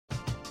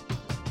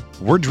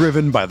We're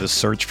driven by the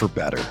search for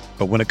better.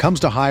 But when it comes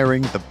to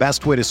hiring, the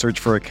best way to search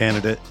for a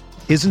candidate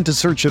isn't to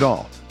search at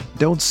all.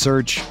 Don't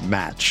search,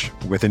 match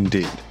with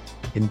Indeed.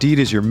 Indeed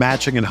is your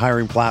matching and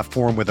hiring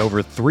platform with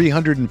over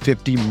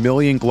 350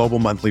 million global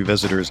monthly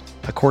visitors,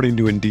 according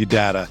to Indeed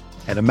data,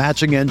 and a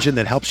matching engine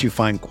that helps you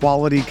find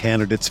quality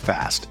candidates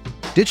fast.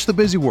 Ditch the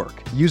busy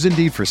work. Use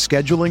Indeed for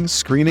scheduling,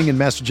 screening, and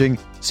messaging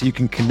so you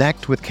can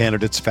connect with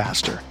candidates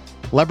faster.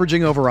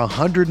 Leveraging over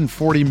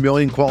 140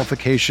 million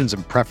qualifications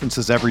and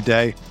preferences every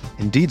day,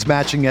 Indeed's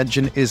matching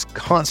engine is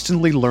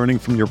constantly learning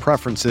from your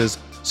preferences,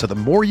 so the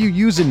more you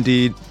use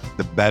Indeed,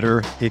 the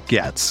better it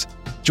gets.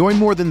 Join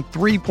more than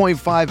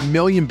 3.5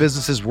 million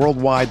businesses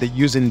worldwide that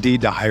use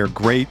Indeed to hire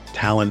great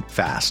talent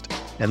fast.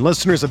 And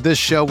listeners of this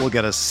show will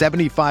get a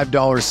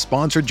 $75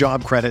 sponsored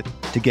job credit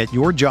to get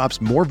your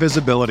jobs more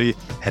visibility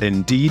at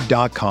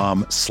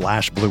Indeed.com/Blue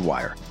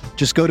Wire.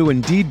 Just go to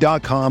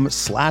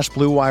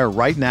Indeed.com/Blue Wire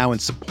right now and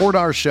support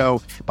our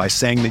show by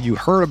saying that you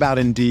heard about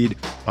Indeed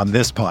on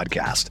this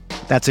podcast.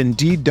 That's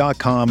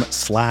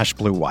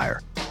Indeed.com/Blue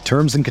Wire.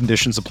 Terms and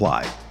conditions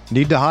apply.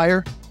 Need to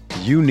hire?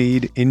 You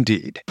need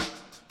Indeed.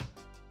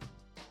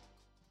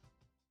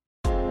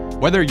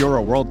 Whether you're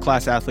a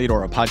world-class athlete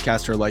or a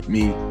podcaster like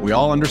me, we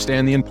all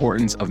understand the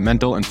importance of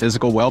mental and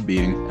physical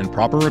well-being and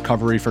proper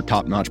recovery for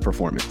top-notch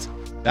performance.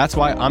 That's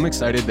why I'm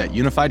excited that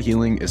Unified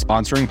Healing is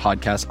sponsoring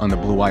podcasts on the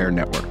Blue Wire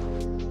Network.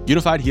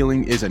 Unified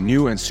Healing is a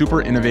new and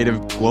super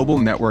innovative global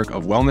network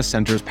of wellness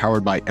centers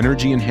powered by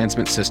Energy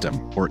Enhancement System,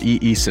 or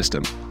EE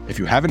System. If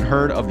you haven't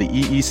heard of the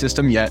EE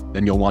System yet,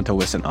 then you'll want to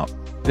listen up.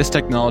 This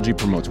technology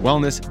promotes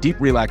wellness, deep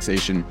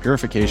relaxation,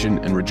 purification,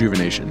 and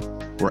rejuvenation.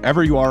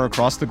 Wherever you are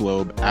across the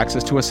globe,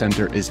 access to a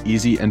center is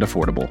easy and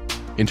affordable.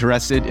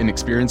 Interested in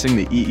experiencing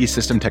the EE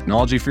System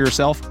technology for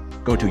yourself?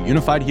 Go to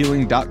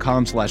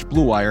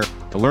unifiedhealing.com/Blue Wire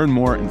to learn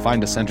more and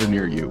find a center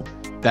near you.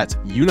 That's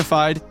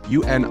unified,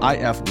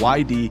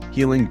 UNIFYD,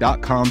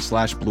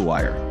 healing.com/Blue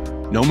Wire.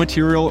 No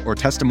material or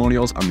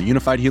testimonials on the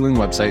Unified Healing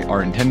website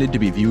are intended to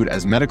be viewed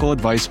as medical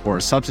advice or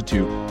a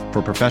substitute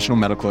for professional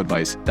medical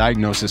advice,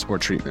 diagnosis, or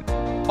treatment.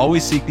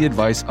 Always seek the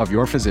advice of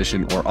your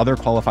physician or other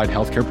qualified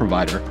healthcare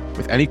provider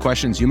with any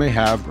questions you may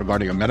have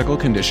regarding a medical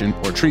condition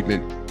or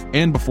treatment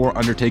and before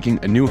undertaking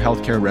a new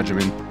healthcare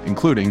regimen,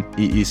 including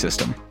EE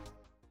System.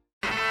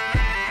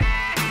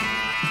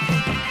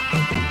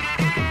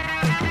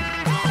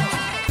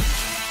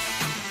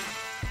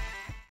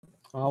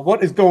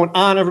 What is going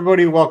on,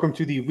 everybody? Welcome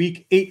to the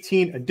Week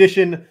 18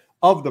 edition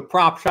of the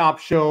Prop Shop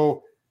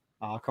Show,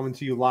 coming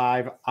to you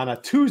live on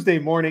a Tuesday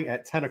morning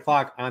at 10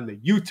 o'clock on the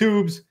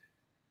YouTubes.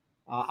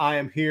 I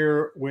am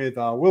here with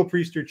Will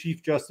Priester,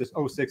 Chief Justice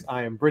 06.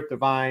 I am Britt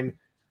Devine.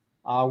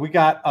 We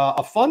got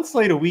a fun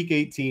slate of Week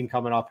 18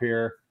 coming up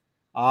here.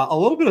 A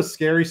little bit of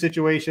scary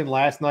situation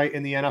last night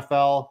in the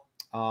NFL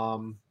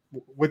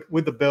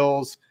with the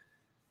Bills.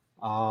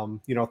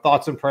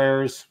 Thoughts and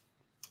prayers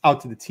out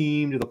to the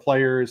team, to the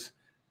players.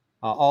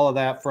 All of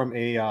that from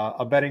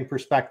a betting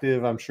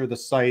perspective. I'm sure the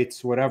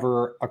sites,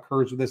 whatever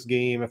occurs with this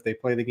game, if they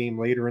play the game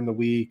later in the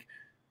week,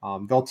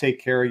 they'll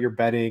take care of your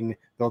betting.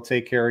 They'll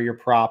take care of your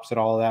props and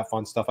all of that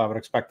fun stuff. I would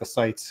expect the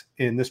sites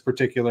in this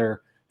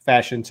particular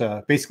fashion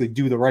to basically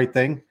do the right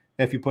thing,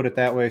 if you put it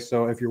that way.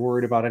 So if you're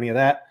worried about any of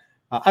that,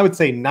 I would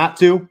say not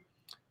to.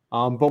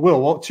 But Will,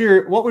 what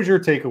was your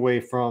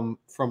takeaway from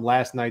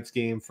last night's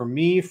game? For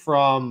me,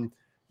 from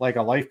like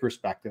a life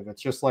perspective,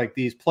 it's just like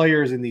these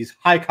players in these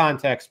high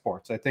contact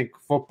sports. I think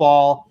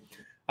football,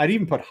 I'd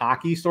even put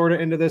hockey sort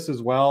of into this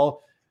as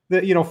well,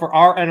 that, for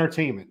our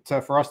entertainment,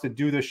 for us to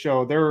do this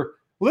show, they're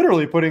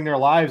literally putting their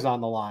lives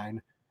on the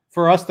line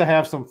for us to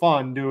have some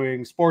fun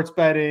doing sports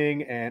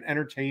betting and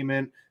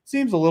entertainment.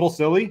 Seems a little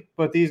silly,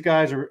 but these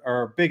guys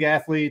are big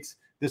athletes.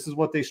 This is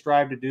what they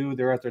strive to do.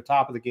 They're at their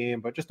top of the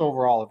game, but just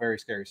overall a very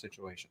scary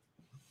situation.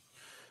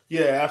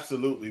 Yeah,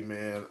 absolutely,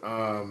 man.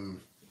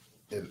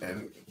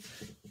 And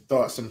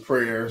thoughts and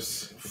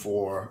prayers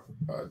for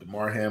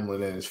Damar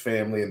Hamlin and his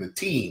family and the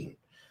team,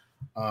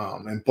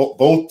 and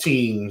both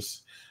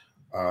teams,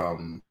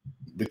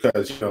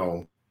 because,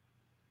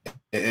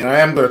 and I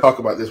am going to talk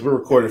about this. We're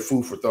recording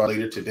Food for Thought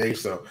later today,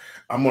 so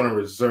I'm going to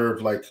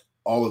reserve like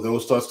all of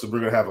those thoughts because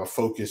we're going to have a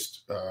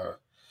focused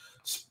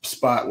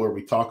spot where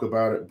we talk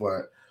about it.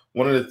 But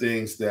one of the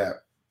things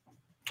that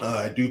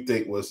I do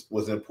think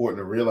was important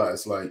to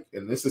realize,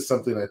 and this is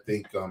something I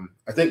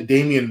think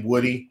Damian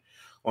Woody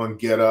on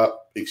Get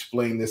Up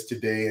explained this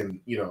today,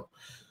 and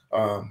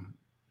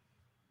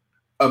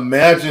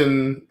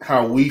imagine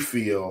how we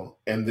feel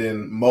and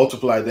then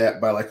multiply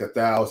that by like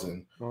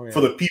 1,000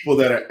 for the people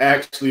that are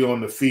actually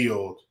on the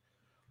field,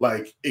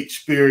 like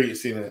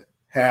experiencing it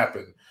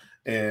happen.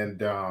 And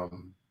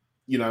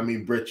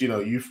Britt,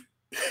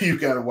 you've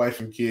got a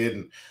wife and kid,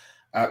 and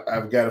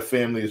I've got a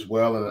family as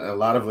well, and a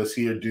lot of us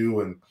here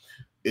do, and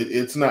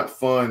it's not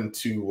fun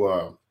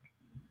to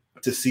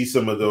see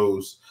some of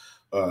those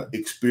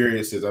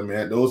experiences. I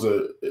mean,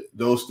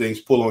 those things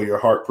pull on your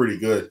heart pretty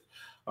good.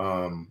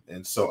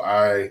 And so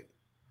I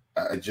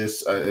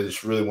just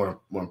really want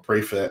to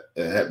pray for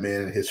that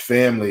man and his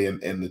family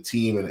and the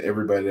team and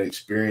everybody that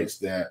experienced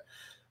that.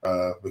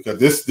 because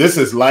this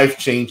is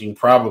life-changing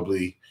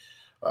probably,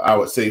 I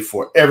would say,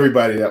 for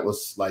everybody that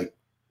was like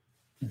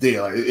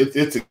there. Like,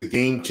 it's a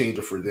game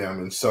changer for them.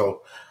 And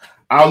so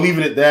I'll leave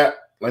it at that.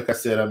 Like I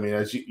said, I mean,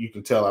 as you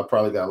can tell, I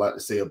probably got a lot to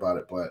say about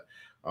it. But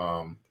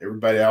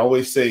everybody, I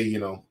always say,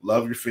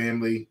 love your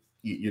family.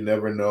 You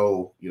never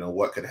know,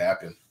 what could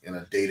happen in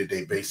a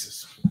day-to-day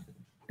basis.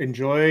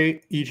 Enjoy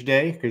each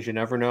day, because you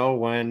never know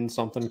when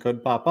something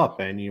could pop up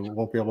and you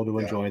won't be able to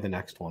enjoy the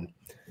next one.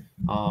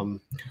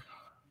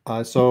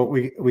 So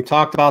we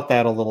talked about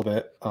that a little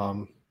bit.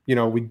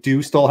 We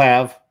do still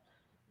have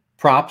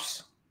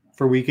props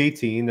for week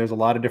 18. There's a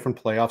lot of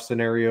different playoff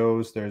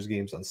scenarios. There's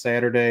games on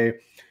Saturday.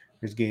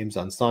 There's games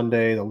on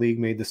Sunday. The league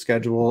made the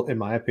schedule, in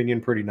my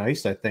opinion, pretty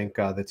nice. I think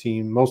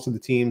most of the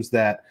teams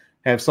that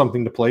have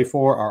something to play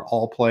for are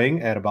all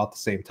playing at about the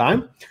same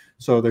time.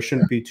 So there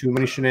shouldn't be too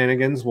many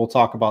shenanigans. We'll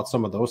talk about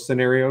some of those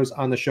scenarios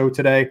on the show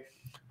today.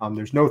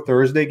 There's no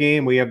Thursday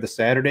game. We have the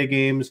Saturday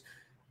games.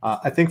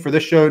 I think for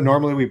this show,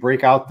 normally we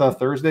break out the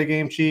Thursday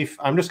game, Chief.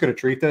 I'm just going to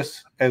treat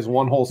this as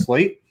one whole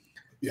slate.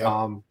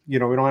 Yeah. We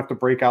don't have to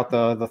break out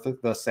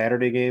the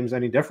Saturday games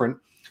any different.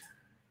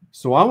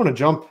 So I want to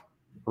jump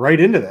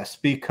right into this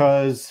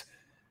because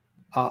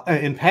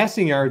in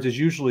passing yards is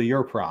usually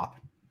your prop.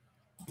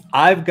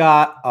 I've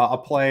got a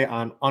play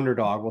on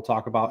underdog we'll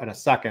talk about in a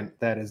second.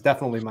 That is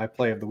definitely my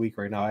play of the week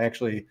right now. I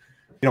actually,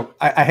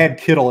 I had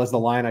Kittle as the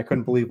line. I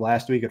couldn't believe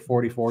last week at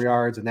 44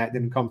 yards, and that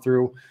didn't come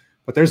through.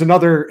 But there's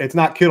another, it's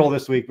not Kittle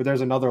this week, but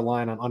there's another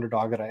line on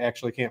underdog that I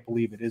actually can't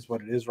believe it is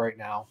what it is right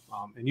now.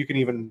 And you can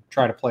even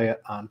try to play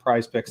it on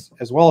Prize Picks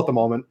as well at the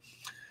moment.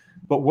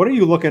 But what are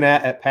you looking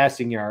at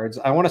passing yards?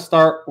 I want to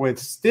start with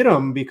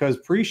Stidham because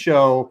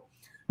pre-show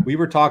we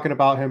were talking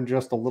about him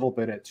just a little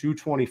bit at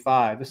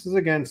 225. This is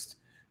against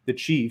the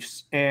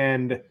Chiefs,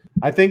 and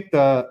I think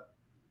the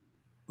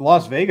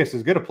Las Vegas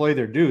is going to play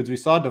their dudes. We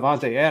saw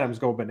Davante Adams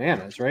go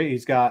bananas, right?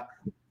 He's got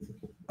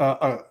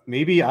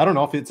maybe, I don't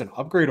know if it's an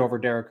upgrade over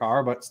Derek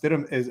Carr, but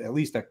Stidham is at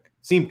least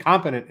seemed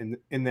competent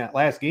in that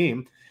last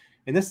game.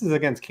 And this is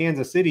against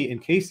Kansas City,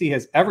 and KC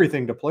has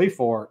everything to play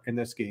for in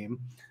this game.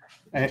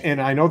 And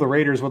I know the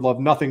Raiders would love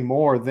nothing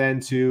more than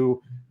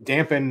to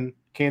dampen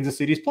Kansas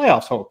City's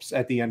playoffs hopes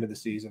at the end of the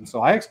season.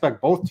 So I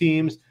expect both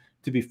teams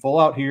to be full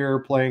out here,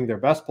 playing their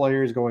best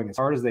players, going as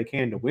hard as they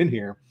can to win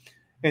here.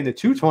 And the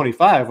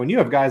 225, when you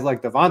have guys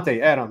like Davante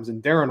Adams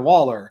and Darren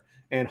Waller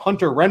and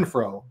Hunter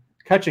Renfrow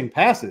catching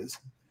passes,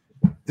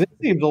 this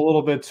seems a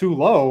little bit too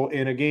low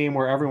in a game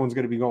where everyone's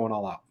going to be going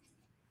all out.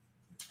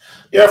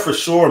 Yeah, for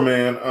sure,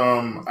 man.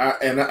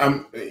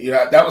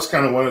 That was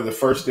kind of one of the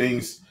first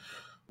things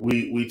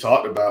we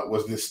talked about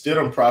was the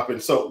Stidham prop.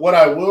 And so what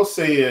I will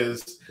say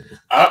is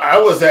I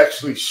was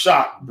actually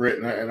shocked,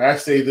 Britt, and I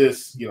say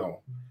this,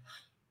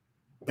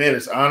 man,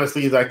 as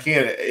honestly as I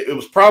can. It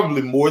was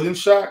probably more than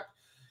shocked.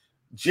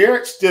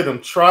 Jarrett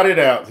Stidham trotted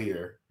out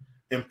here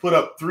and put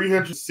up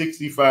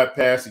 365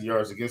 passing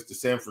yards against the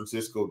San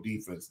Francisco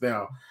defense.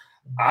 Now,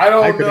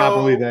 I could not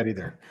believe that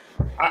either.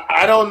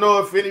 I don't know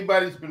if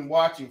anybody's been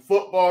watching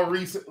football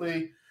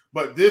recently,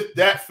 but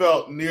that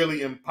felt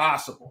nearly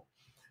impossible.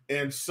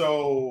 And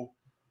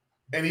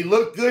he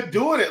looked good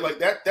doing it. Like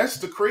that's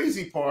the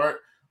crazy part.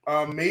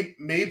 Maybe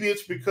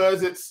it's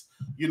because it's,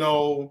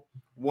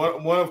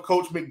 one of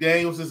Coach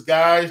McDaniels'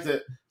 guys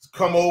that's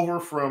come over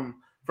from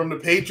the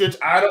Patriots.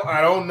 I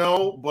don't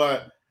know,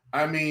 but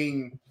I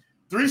mean,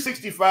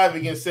 365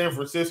 against San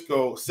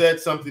Francisco said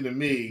something to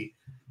me,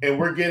 and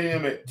we're getting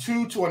him at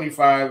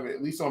 225,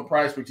 at least on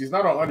Prize Picks. He's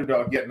not on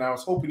underdog yet, and I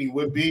was hoping he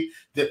would be.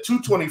 That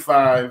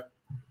 225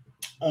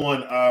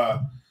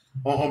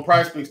 on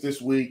Prize Picks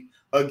this week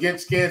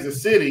against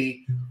Kansas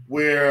City,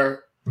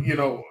 where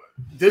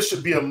this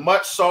should be a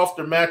much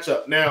softer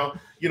matchup. Now,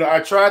 I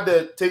tried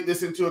to take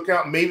this into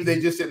account. Maybe they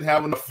just didn't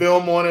have enough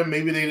film on him.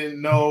 Maybe they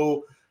didn't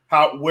know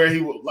where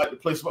he would like to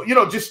play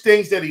football. Just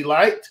things that he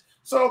liked.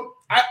 So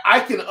I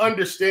can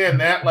understand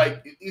that.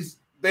 Like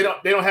they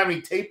don't have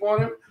any tape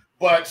on him,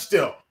 but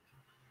still,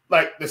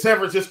 like the San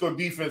Francisco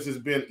defense has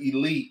been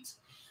elite,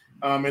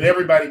 and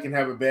everybody can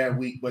have a bad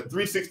week. But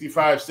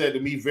 365 said to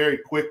me very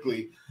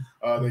quickly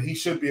that he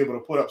should be able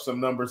to put up some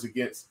numbers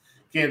against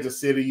Kansas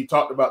City. You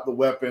talked about the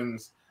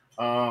weapons.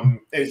 And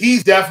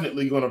he's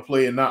definitely going to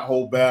play and not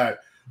hold back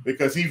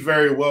because he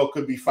very well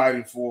could be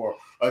fighting for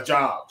a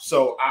job.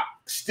 So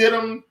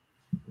Stidham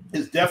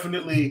is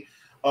definitely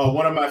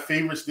one of my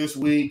favorites this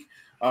week.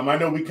 I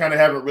know we kind of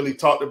haven't really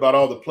talked about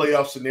all the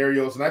playoff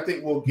scenarios, and I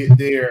think we'll get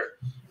there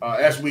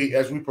as we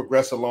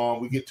progress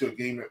along. We get to a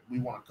game that we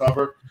want to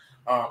cover.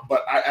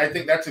 But I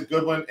think that's a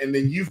good one. And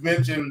then you've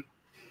mentioned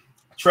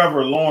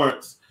Trevor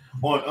Lawrence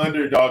on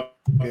underdog.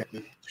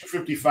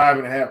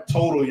 55.5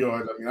 total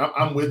yards. I mean,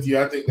 I'm with you.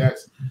 I think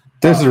this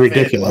is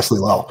ridiculously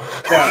low.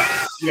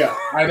 Yeah,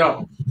 I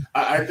know.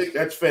 I think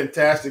that's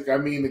fantastic. I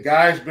mean, the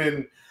guy's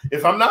been,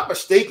 if I'm not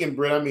mistaken,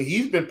 Brett, I mean,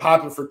 he's been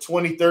popping for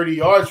 20, 30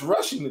 yards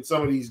rushing in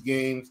some of these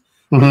games.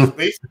 Mm-hmm.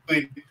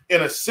 Basically,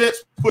 in a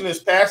sense, putting his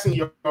passing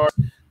yards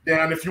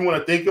down, if you want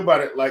to think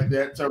about it like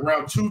that, to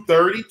around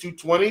 230,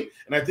 220,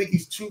 and I think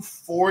he's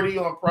 240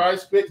 on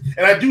Prize Picks.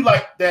 And I do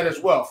like that as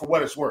well, for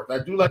what it's worth. I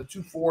do like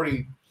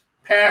 240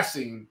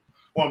 passing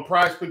on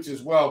Prize Picks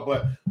as well,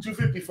 but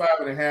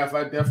 255.5,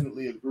 I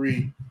definitely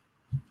agree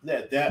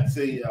that that's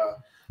a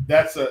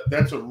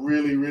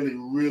really, really,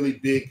 really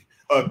big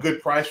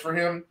good price for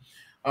him.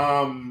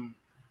 I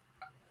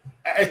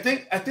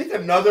think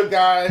another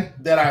guy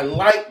that I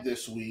like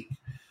this week,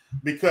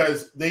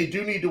 because they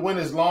do need to win,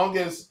 as long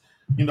as,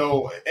 you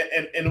know,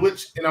 and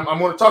I'm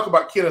going to talk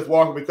about Kenneth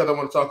Walker because I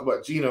want to talk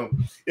about Geno.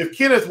 If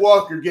Kenneth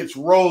Walker gets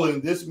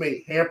rolling, this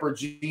may hamper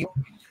Geno,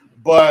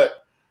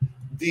 but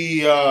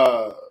the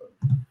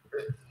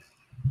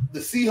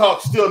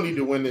Seahawks still need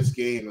to win this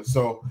game. And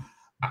so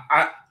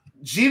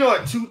Geno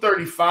at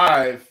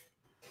 235,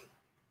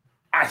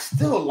 I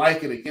still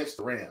like it against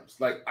the Rams.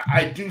 Like,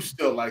 I do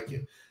still like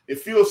it. It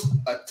feels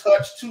a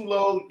touch too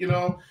low, you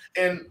know.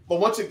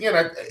 But once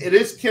again, it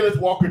is Kenneth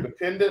Walker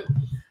dependent.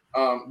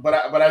 But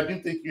I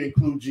do think you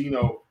include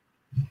Geno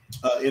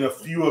in a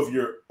few of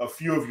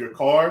your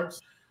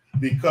cards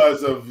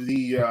because of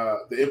the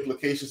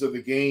implications of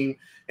the game.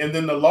 And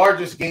then the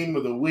largest game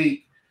of the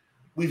week,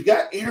 we've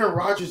got Aaron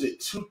Rodgers at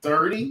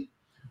 230.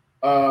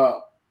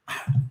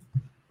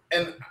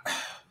 And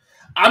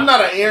I'm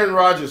not an Aaron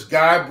Rodgers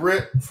guy,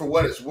 Britt, for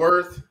what it's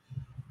worth,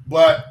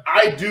 but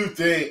I do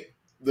think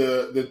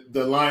the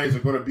Lions are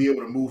going to be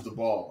able to move the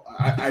ball.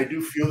 I do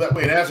feel that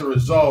way. And as a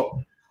result,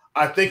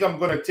 I think I'm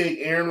going to take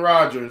Aaron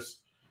Rodgers,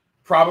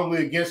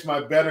 probably against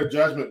my better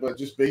judgment, but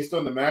just based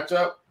on the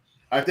matchup,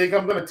 I think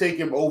I'm going to take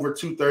him over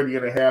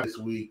 230.5 this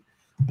week.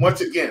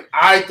 Once again,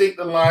 I think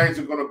the Lions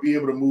are going to be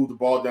able to move the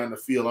ball down the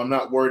field. I'm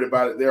not worried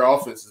about it. Their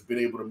offense has been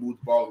able to move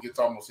the ball against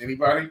almost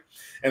anybody,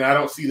 and I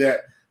don't see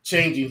that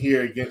changing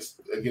here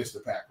against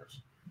the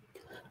Packers.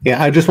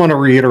 Yeah, I just want to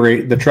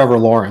reiterate the Trevor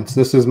Lawrence.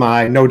 This is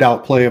my no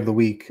doubt play of the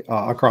week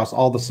across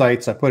all the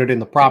sites. I put it in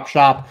the prop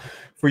shop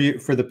for you,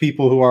 for the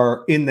people who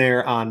are in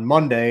there on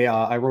Monday.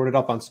 I wrote it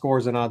up on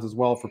Scores and Odds as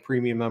well for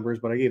premium members,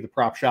 but I gave the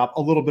prop shop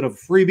a little bit of a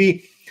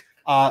freebie.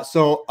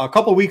 So a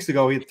couple weeks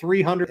ago, he had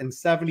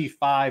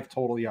 375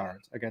 total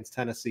yards against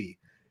Tennessee.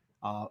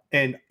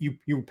 And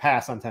you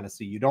pass on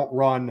Tennessee. You don't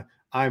run.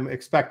 I'm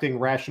expecting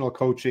rational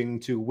coaching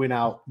to win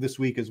out this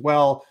week as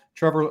well.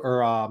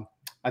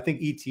 I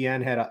think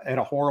ETN had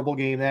a horrible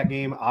game that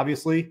game,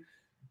 obviously,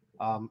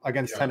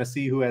 against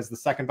Tennessee, who has the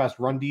second best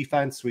run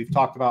defense. We've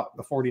talked about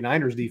the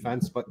 49ers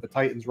defense, but the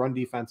Titans run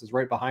defense is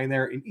right behind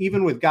there. And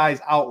even with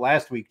guys out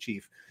last week,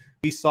 Chief,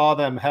 we saw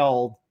them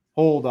hold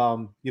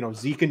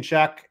Zeke in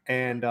check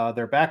and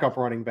their backup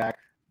running back.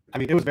 I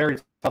mean, it was very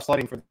tough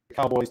sledding for the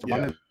Cowboys to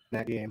run in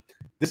that game.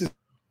 This is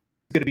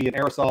going to be an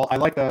aerosol. I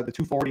like the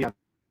 240 on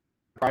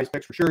Prize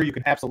Picks for sure. You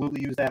can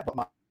absolutely use that, but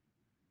my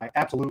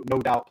absolute no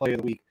doubt play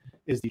of the week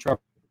is the Trevor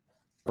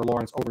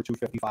Lawrence over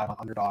 255 on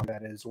Underdog.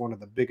 That is one of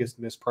the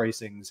biggest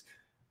mispricings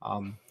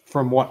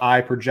from what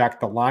I project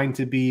the line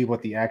to be,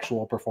 what the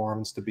actual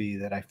performance to be,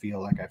 that I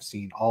feel like I've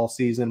seen all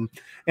season.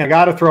 And I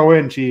got to throw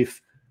in,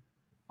 Chief,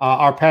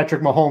 our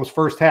Patrick Mahomes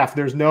first half.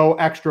 There's no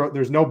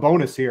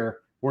bonus here.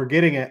 We're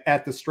getting it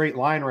at the straight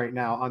line right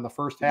now on the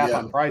first half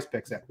on Prize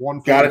Picks at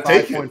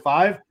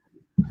 145.5.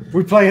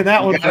 We're playing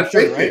that one for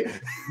sure, right?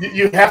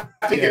 You have to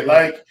take it.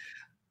 Like,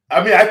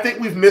 I mean, I think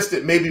we've missed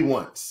it maybe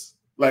once.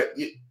 Like,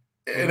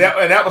 and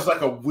that was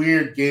like a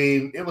weird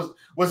game. It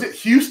was it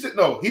Houston?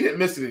 No, he didn't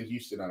miss it in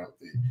Houston, I don't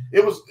think.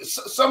 It was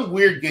some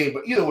weird game,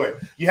 but either way,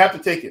 you have to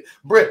take it.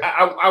 Britt,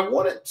 I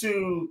wanted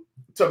to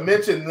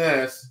mention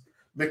this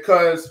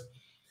because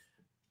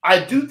I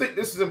do think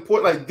this is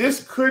important. Like,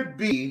 this could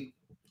be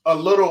a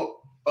little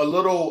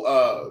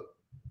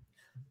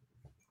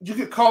you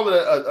could call it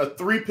a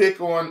 3-pick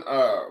on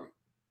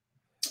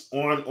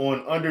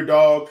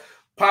Underdog,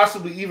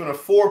 possibly even a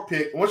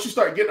 4-pick. Once you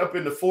start getting up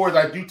into 4s,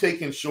 I do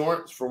take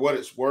insurance for what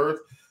it's worth.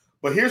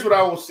 But here's what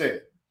I will say.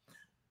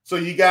 So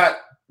you got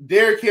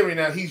Derrick Henry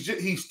now.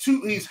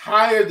 He's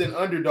higher than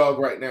Underdog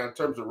right now in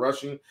terms of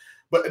rushing.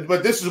 But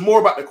this is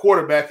more about the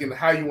quarterback and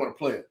how you want to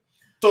play it.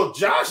 So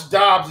Josh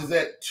Dobbs is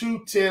at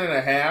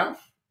 210.5.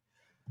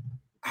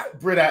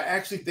 Britt, I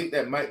actually think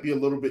that might be a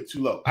little bit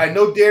too low. I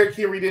know Derrick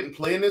Henry didn't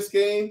play in this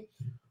game,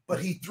 but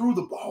he threw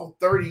the ball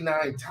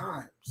 39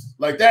 times.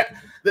 Like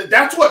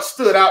that's what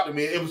stood out to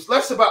me. It was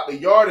less about the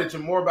yardage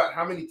and more about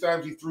how many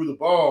times he threw the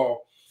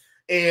ball.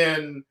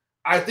 And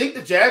I think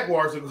the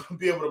Jaguars are going to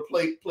be able to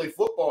play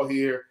football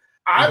here.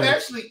 I'm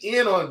actually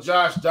in on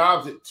Josh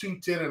Dobbs at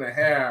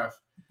 210.5.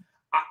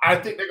 I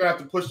think they're going to have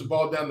to push the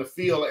ball down the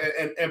field,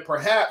 and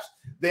perhaps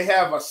they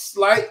have a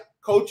slight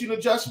coaching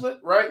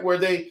adjustment, right, where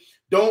they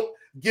don't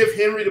give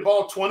Henry the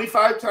ball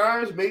 25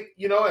 times, maybe,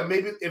 and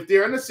maybe if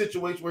they're in a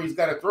situation where he's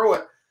got to throw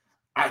it.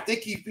 I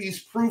think he's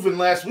proven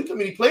last week. I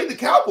mean, he played the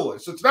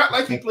Cowboys, so it's not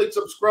like he played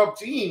some scrub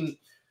team.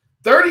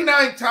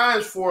 39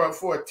 times for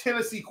a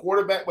Tennessee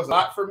quarterback was a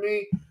lot for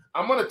me.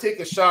 I'm going to take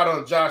a shot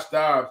on Josh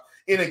Dobbs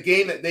in a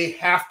game that they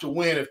have to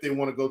win if they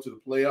want to go to the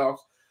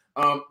playoffs.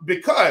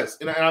 Because,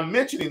 and I'm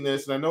mentioning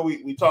this, and I know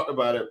we talked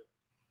about it,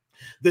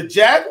 the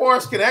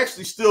Jaguars can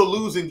actually still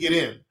lose and get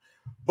in.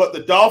 but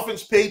the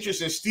Dolphins,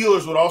 Patriots, and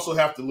Steelers would also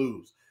have to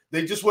lose.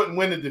 They just wouldn't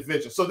win the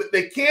division. So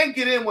they can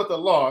get in with a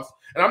loss.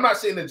 And I'm not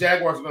saying the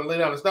Jaguars are going to lay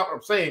down. That's not what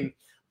I'm saying.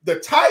 The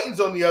Titans,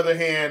 on the other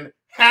hand,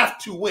 have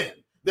to win.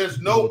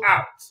 There's no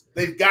outs.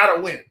 They've got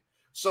to win.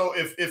 So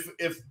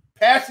if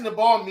passing the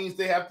ball means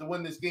they have to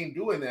win this game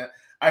doing that,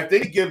 I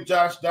think give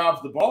Josh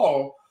Dobbs the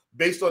ball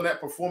based on that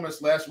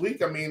performance last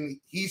week. I mean,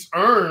 he's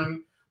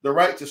earned the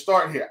right to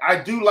start here.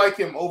 I do like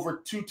him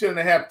over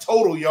 210.5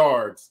 total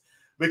yards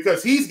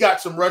because he's got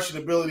some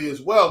rushing ability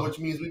as well, which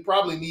means we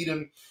probably need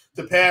him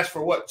to pass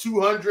for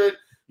 200,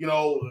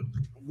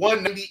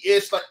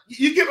 190-ish. Like,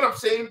 you get what I'm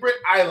saying, Britt?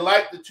 I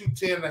like the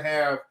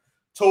 210.5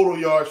 total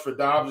yards for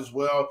Dobbs as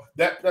well.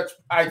 That's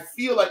I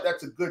feel like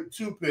that's a good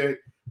 2-pick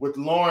with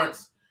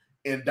Lawrence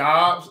and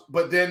Dobbs.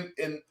 But then,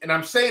 and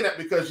I'm saying that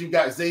because you've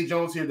got Zay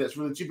Jones here that's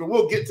really cheap. And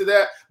we'll get to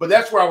that. But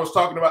that's where I was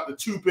talking about the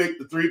 2-pick,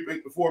 the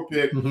 3-pick, the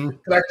 4-pick. Because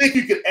I think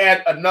you could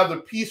add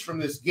another piece from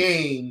this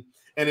game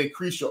and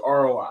increase your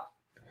ROI.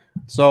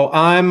 So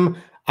I'm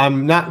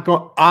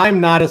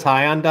not as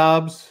high on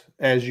Dobbs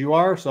as you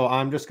are. So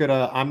I'm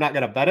not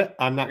gonna bet it.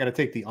 I'm not gonna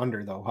take the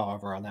under though.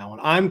 However, on that one,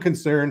 I'm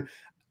concerned.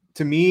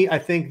 To me, I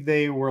think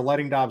they were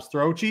letting Dobbs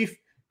throw, Chief,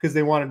 because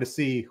they wanted to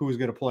see who was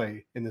going to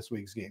play in this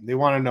week's game. They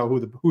want to know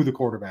who the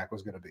quarterback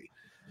was going to be.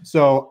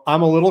 So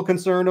I'm a little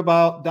concerned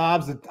about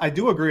Dobbs. I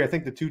do agree. I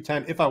think the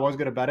 210, if I was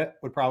going to bet it,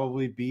 would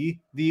probably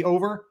be the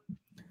over.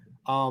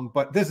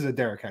 But this is a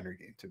Derrick Henry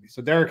game to me.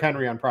 So Derrick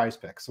Henry on Prize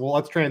Picks. Well,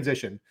 let's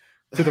transition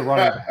to the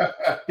running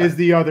back. Is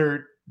the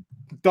other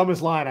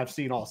dumbest line I've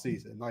seen all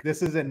season. Like,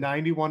 this is at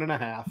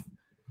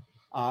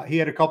 91.5. He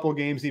had a couple of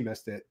games he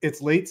missed it.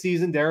 It's late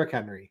season Derrick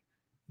Henry.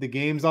 The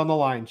game's on the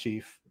line,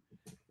 Chief.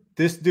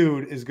 This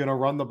dude is going to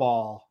run the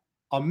ball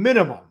a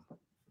minimum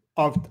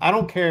of, I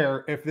don't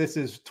care if this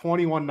is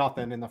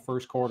 21-0 in the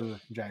first quarter,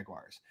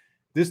 Jaguars.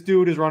 This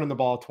dude is running the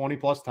ball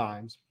 20-plus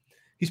times.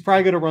 He's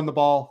probably going to run the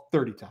ball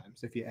 30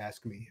 times, if you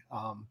ask me.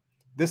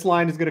 This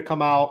line is going to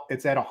come out.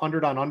 It's at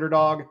 100 on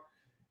Underdog.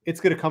 It's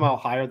going to come out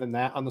higher than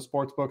that on the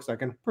sports books. I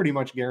can pretty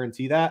much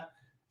guarantee that.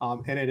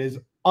 And it is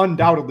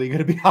undoubtedly going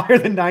to be higher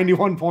than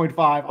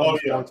 91.5 on the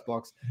sports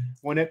books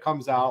when it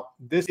comes out.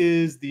 This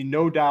is the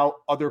no doubt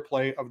other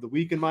play of the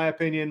week, in my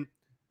opinion.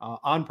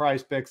 On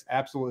Prize Picks,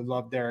 absolutely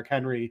love Derrick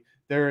Henry.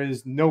 There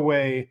is no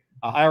way.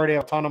 I already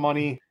have a ton of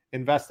money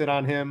invested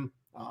on him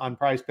on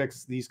Prize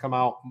Picks. These come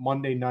out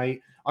Monday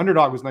night.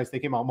 Underdog was nice. They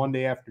came out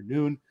Monday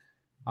afternoon.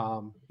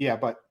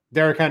 But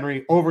Derrick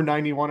Henry over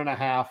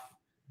 91.5.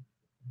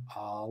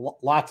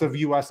 Lots of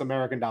U.S.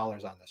 American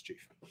dollars on this, Chief.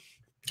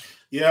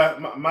 Yeah,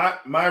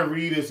 my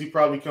read is he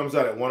probably comes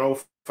out at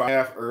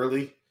 105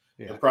 early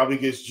and probably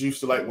gets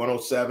juiced to like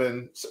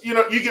 107. So, you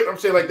get what I'm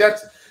saying? Like,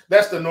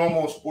 that's the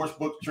normal sports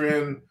book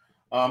trend.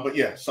 But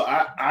yeah, so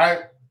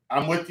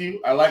I'm with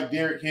you. I like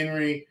Derrick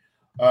Henry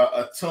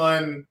a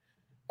ton.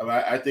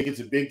 I think it's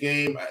a big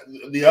game.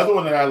 The other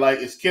one that I like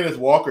is Kenneth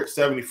Walker at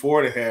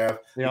 74.5.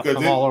 Yeah,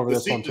 I'm all over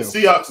this one too.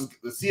 The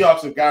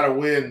Seahawks have got to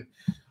win.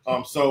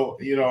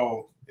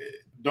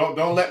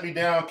 Don't let me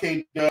down,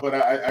 K-Dub, but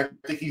I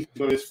think he's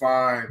doing this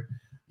fine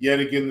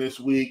yet again this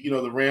week.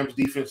 The Rams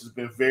defense has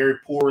been very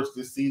porous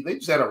this season. They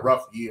just had a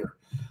rough year.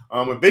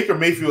 And Baker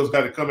Mayfield's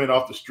got to come in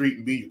off the street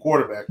and be your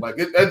quarterback. Like,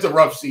 that's a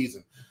rough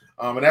season.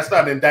 And that's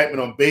not an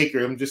indictment on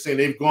Baker. I'm just saying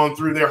they've gone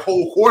through their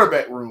whole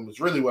quarterback room is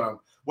really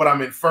what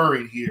I'm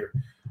inferring here.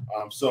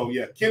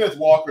 Kenneth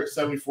Walker at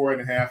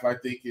 74.5, I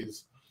think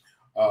is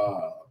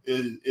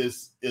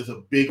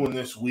a big one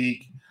this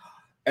week.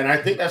 And I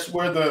think that's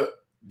where the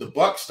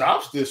buck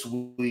stops this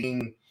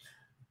week,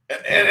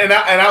 and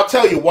I'll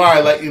tell you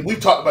why. Like, we've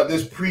talked about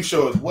this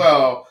pre-show as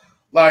well.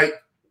 Like,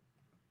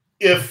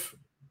 let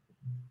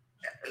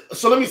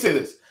me say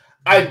this: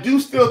 I do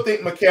still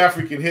think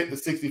McCaffrey can hit the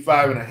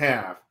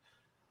 65.5.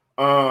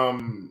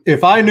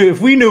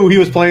 If we knew he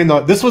was playing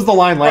this was the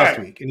line last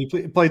week, and he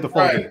played the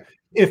full game.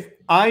 If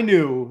I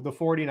knew the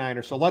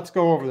 49ers, so let's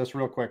go over this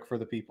real quick for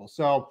the people.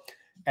 So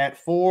at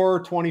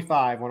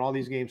 4:25, when all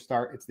these games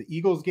start, it's the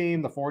Eagles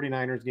game, the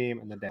 49ers game,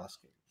 and the Dallas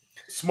game.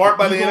 Smart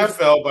by the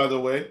NFL, by the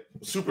way.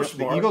 Super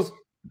smart. The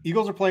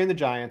Eagles are playing the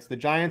Giants. The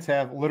Giants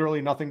have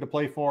literally nothing to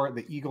play for.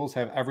 The Eagles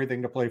have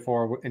everything to play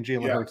for, and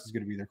Jalen Hurts is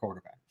going to be their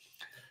quarterback.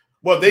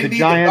 Well, they need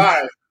Giants, to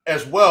buy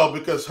as well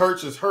because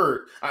Hurts is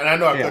hurt. And I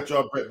know I cut you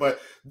off, Brett,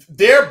 but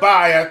their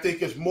buy, I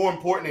think, is more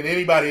important than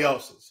anybody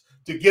else's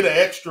to get an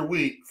extra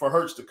week for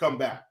Hurts to come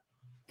back.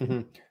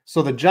 Mm-hmm.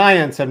 So the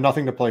Giants have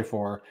nothing to play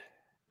for.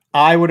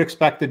 I would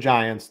expect the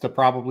Giants to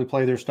probably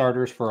play their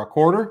starters for a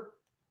quarter,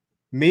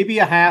 maybe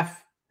a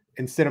half,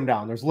 and sit them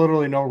down. There's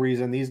literally no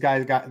reason. These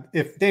guys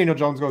if Daniel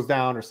Jones goes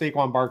down or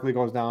Saquon Barkley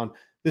goes down,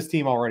 this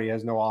team already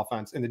has no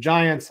offense. And the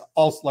Giants,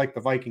 also like the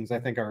Vikings, I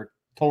think are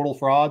total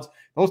frauds.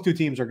 Those two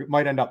teams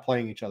might end up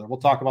playing each other. We'll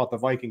talk about the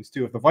Vikings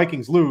too. If the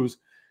Vikings lose,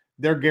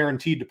 they're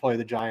guaranteed to play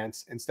the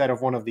Giants instead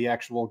of one of the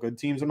actual good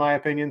teams, in my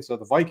opinion. So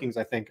the Vikings,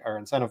 I think, are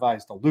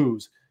incentivized to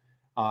lose.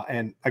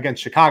 And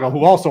against Chicago,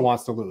 who also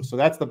wants to lose. So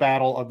that's the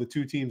battle of the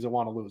two teams that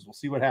want to lose. We'll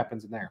see what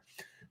happens in there.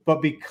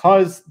 But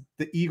because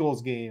the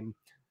Eagles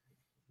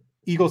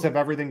have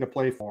everything to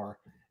play for,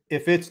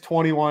 if it's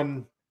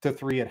 21-3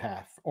 at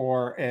half,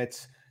 or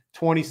it's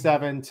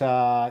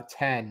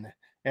 27-10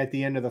 at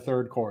the end of the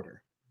third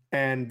quarter,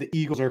 and the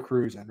Eagles are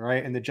cruising,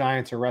 right? And the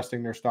Giants are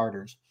resting their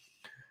starters.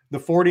 The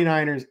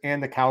 49ers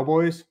and the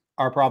Cowboys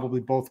are probably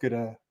both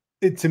going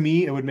to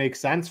me, it would make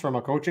sense from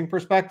a coaching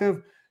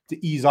perspective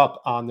to ease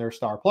up on their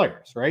star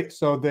players, right?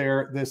 So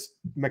they're this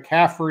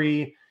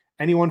McCaffrey,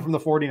 anyone from the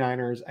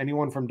 49ers,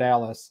 anyone from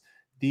Dallas,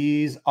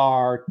 these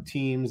are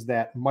teams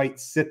that might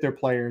sit their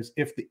players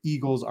if the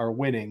Eagles are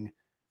winning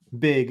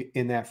big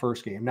in that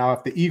first game. Now,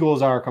 if the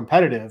Eagles are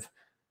competitive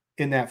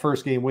in that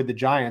first game with the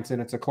Giants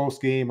and it's a close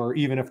game, or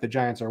even if the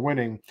Giants are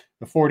winning,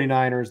 the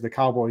 49ers, the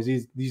Cowboys,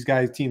 these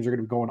guys teams are going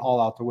to be going all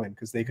out to win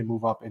because they can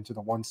move up into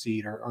the 1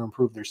 seed or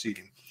improve their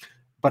seeding.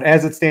 But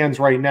as it stands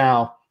right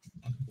now,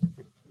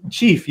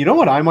 Chief, you know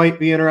what I might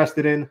be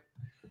interested in?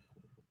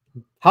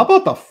 How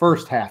about the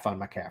first half on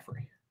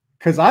McCaffrey?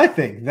 Because I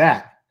think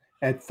that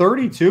at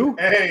 32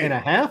 and a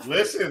half.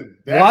 Listen,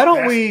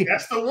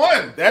 that's the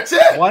one. That's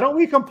it. Why don't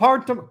we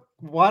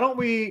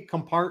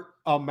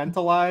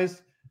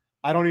compartmentalize?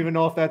 I don't even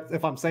know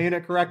if I'm saying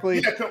it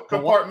correctly. Yeah,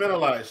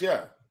 compartmentalize.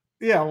 Yeah.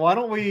 Yeah. Why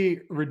don't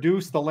we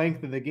reduce the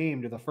length of the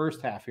game to the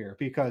first half here?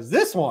 Because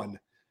this one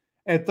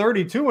at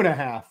 32 and a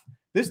half,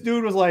 this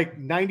dude was like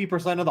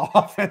 90% of the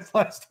offense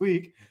last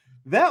week.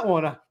 That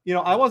one,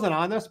 I wasn't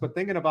on this, but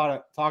thinking about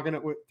it, talking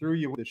it through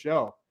you with the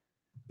show,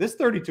 this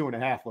 32 and a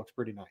half looks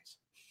pretty nice.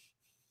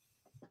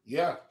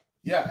 Yeah,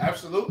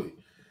 absolutely.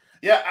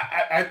 Yeah,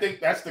 I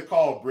think that's the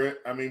call, Britt.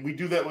 I mean, we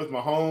do that with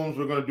Mahomes.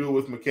 We're going to do it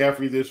with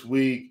McCaffrey this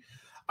week.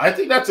 I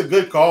think that's a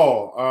good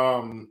call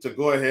to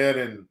go ahead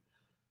and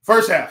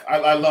first half.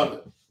 I love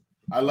it.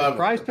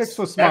 Prize Picks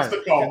was smart. That's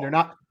the call. And they're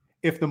not.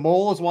 If the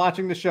mole is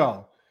watching the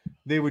show,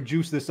 they would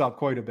juice this up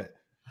quite a bit.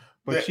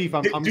 But Chief,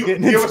 I'm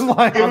getting into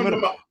line.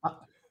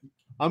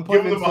 I'm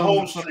putting in some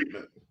Mahomes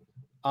treatment.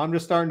 I'm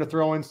just starting to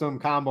throw in some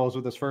combos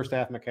with this first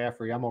half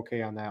McCaffrey. I'm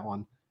okay on that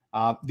one.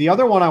 The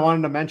other one I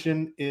wanted to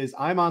mention is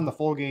I'm on the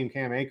full game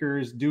Cam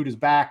Akers. Dude is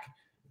back.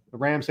 The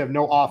Rams have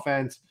no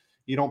offense.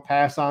 You don't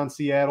pass on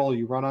Seattle.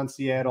 You run on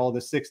Seattle. The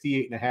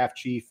 68.5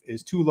 Chief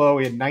is too low.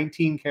 He had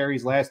 19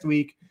 carries last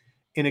week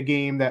in a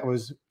game that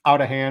was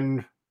out of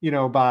hand,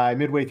 by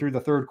midway through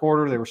the third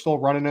quarter. They were still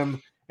running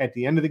him at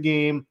the end of the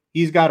game.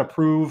 He's got to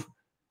prove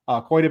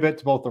quite a bit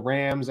to both the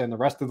Rams and the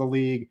rest of the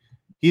league.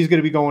 He's going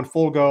to be going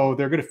full go.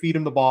 They're going to feed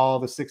him the ball.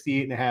 The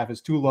 68.5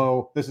 is too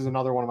low. This is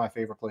another one of my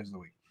favorite plays of the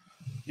week.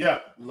 Yeah,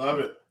 love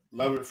it.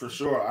 Love it for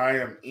sure. I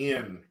am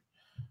in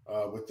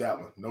with that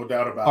one. No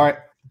doubt about it. All right.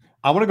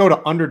 I want to go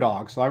to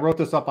underdog. So I wrote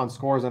this up on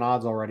Scores and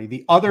Odds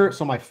already.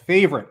 My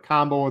favorite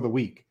combo of the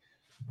week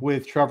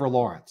with Trevor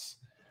Lawrence.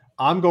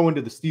 I'm going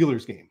to the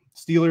Steelers game.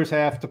 Steelers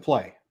have to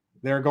play.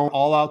 They're going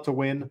all out to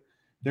win.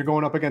 They're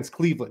going up against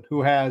Cleveland,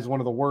 who has one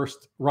of the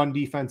worst run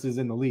defenses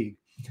in the league.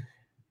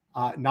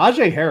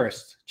 Najee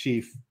Harris,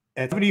 Chief,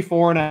 at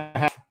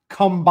 74.5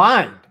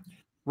 combined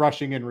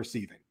rushing and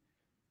receiving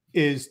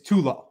is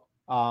too low.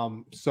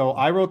 So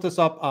I wrote this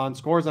up on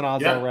Scores and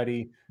Odds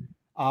already.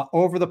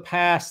 Over the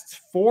past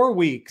 4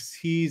 weeks,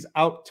 he's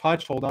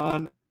out-touched,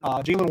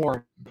 Jaylen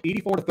Warren,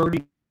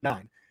 84-39.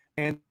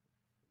 And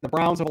the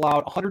Browns have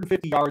allowed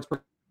 150 yards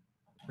per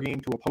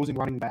game to opposing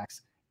running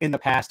backs in the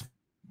past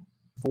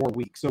 4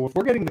 weeks. So if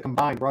we're getting the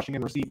combined rushing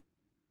and receiving,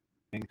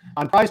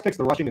 on Prize Picks,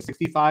 the rushing is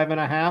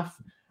 65.5.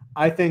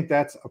 I think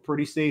that's a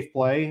pretty safe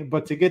play.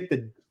 But to get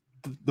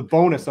the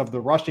bonus of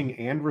the rushing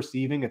and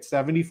receiving at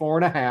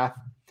 74.5,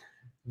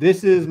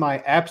 this is my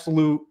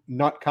absolute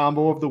nut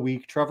combo of the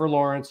week. Trevor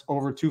Lawrence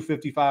over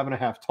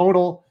 255.5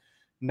 total.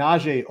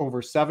 Najee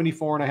over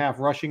 74.5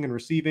 rushing and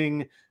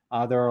receiving.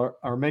 There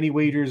are many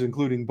wagers,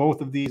 including both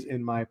of these,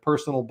 in my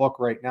personal book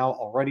right now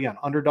already on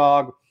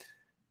Underdog.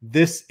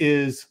 This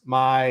is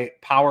my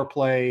power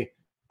play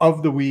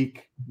of the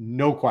week.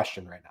 No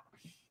question right now.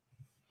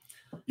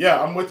 Yeah,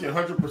 I'm with you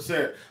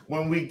 100%.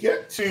 When we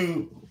get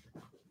to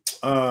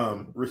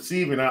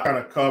receiving, I kind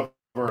of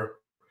cover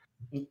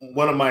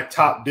one of my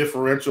top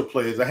differential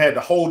plays. I had to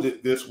hold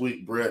it this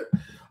week, Brett,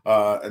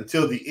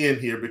 until the end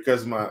here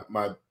because my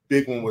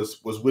big one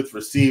was with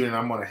receiving.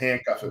 I'm going to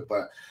handcuff it,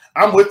 but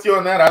I'm with you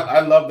on that.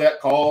 I love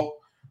that call.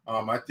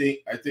 I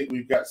think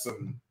we've got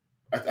some.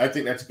 I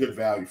think that's good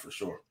value for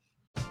sure.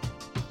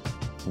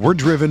 We're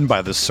driven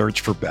by the search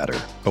for better,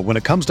 but when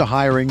it comes to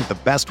hiring, the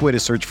best way to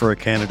search for a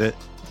candidate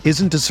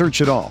isn't to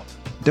search at all.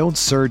 Don't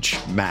search.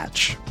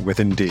 Match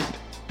with Indeed.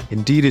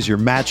 Indeed is your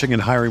matching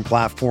and hiring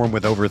platform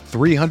with over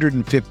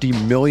 350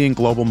 million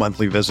global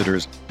monthly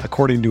visitors,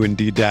 according to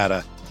Indeed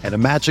data, and a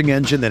matching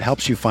engine that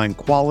helps you find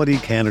quality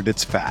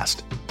candidates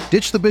fast.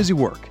 Ditch the busy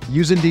work.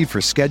 Use Indeed for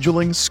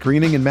scheduling,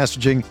 screening, and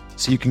messaging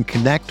so you can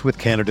connect with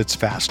candidates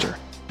faster.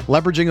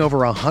 Leveraging over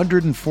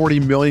 140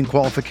 million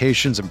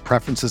qualifications and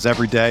preferences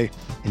every day,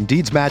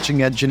 Indeed's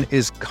matching engine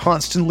is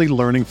constantly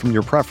learning from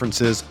your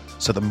preferences,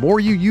 so the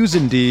more you use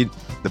Indeed,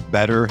 the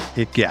better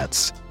it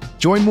gets.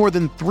 Join more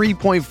than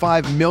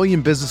 3.5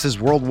 million businesses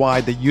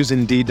worldwide that use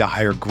Indeed to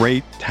hire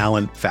great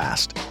talent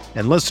fast.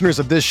 And listeners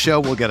of this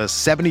show will get a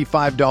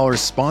 $75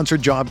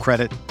 sponsored job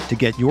credit to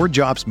get your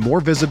jobs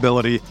more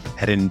visibility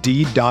at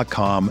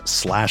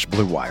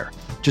Indeed.com/Blue Wire.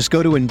 Just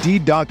go to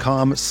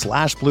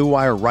Indeed.com/Blue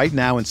Wire right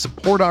now and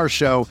support our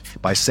show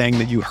by saying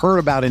that you heard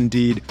about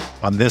Indeed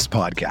on this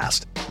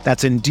podcast.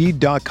 That's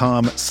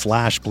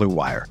Indeed.com/Blue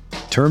Wire.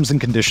 Terms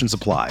and conditions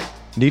apply.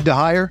 Need to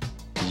hire?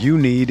 You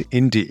need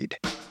Indeed.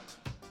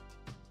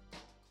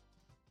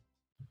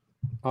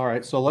 All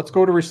right, so let's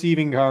go to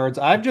receiving yards.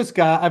 I've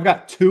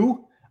got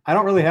two. I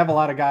don't really have a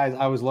lot of guys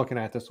I was looking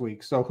at this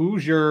week. So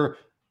who's your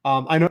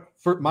I know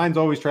mine's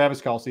always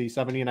Travis Kelce,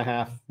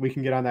 70.5. We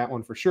can get on that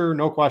one for sure.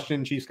 No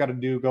question. Chiefs got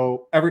to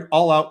go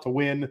all out to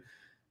win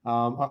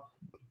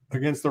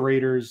against the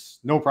Raiders.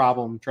 No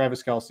problem.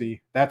 Travis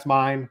Kelce. That's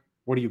mine.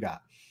 What do you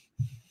got?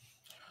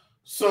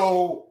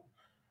 So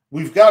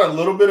we've got a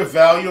little bit of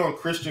value on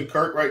Christian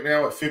Kirk right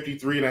now at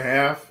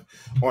 53.5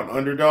 on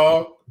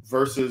Underdog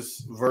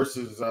versus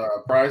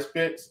Prize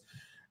Picks.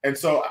 And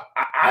so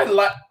I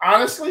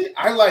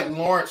like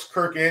Lawrence,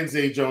 Kirk, and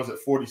Zay Jones at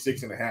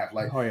 46.5.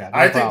 Like,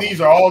 I think these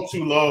are all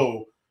too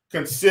low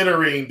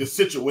considering the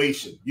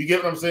situation. You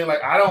get what I'm saying?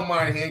 Like, I don't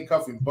mind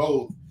handcuffing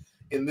both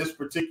in this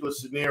particular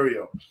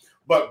scenario.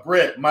 But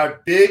Brett, my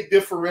big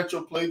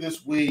differential play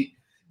this week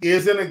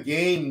is in a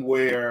game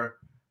where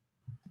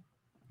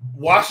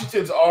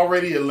Washington's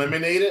already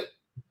eliminated,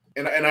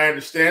 and I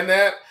understand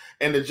that,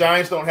 and the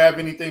Giants don't have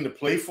anything to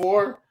play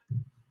for.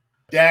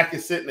 Dak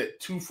is sitting at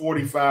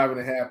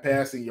 245.5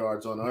 passing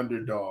yards on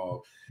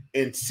Underdog,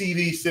 and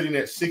CD sitting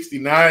at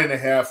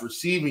 69.5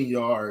 receiving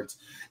yards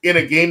in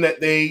a game that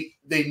they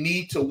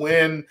need to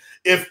win.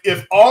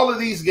 If all of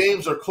these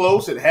games are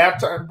close at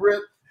halftime,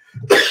 Britt,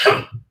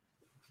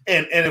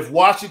 and if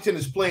Washington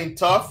is playing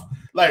tough,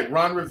 like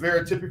Ron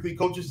Rivera typically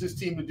coaches this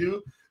team to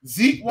do,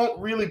 Zeke won't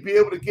really be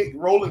able to get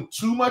rolling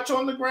too much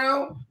on the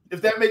ground,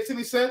 if that makes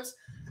any sense.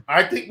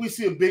 I think we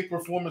see a big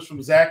performance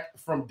from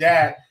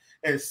Dak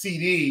and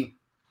CD.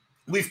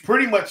 We've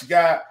pretty much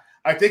got,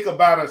 I think,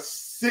 about a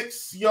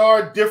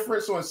 6-yard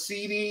difference on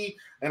CD,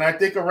 and I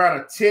think around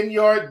a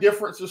 10-yard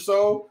difference or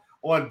so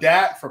on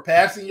Dak for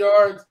passing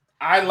yards.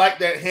 I like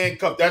that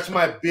handcuff. That's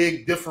my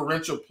big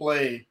differential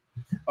play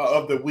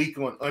of the week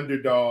on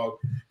Underdog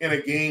in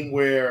a game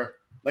where,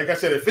 like I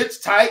said, if it's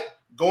tight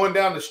going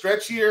down the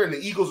stretch here and the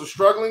Eagles are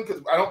struggling,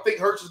 because I don't think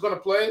Hurts is going to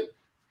play,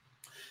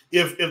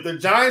 if the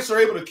Giants are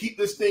able to keep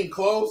this thing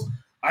close,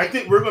 I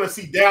think we're going to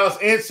see Dallas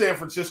and San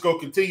Francisco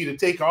continue to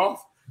take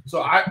off.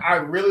 So I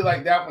really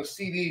like that one.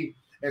 CD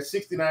at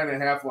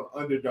 69.5 on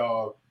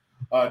Underdog.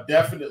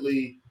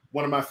 Definitely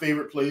one of my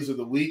favorite plays of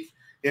the week.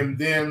 And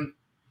then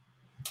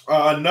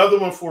another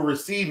one for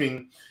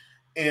receiving.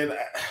 And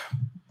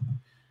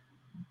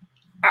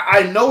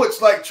I know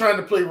it's like trying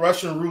to play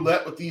Russian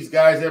roulette with these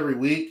guys every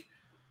week,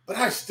 but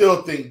I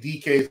still think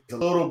DK is a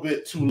little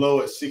bit too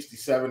low at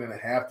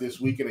 67.5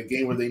 this week in a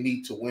game where they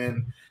need to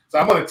win. So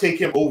I'm going to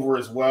take him over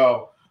as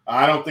well.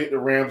 I don't think the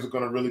Rams are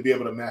going to really be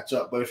able to match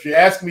up. But if you're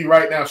asking me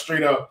right now,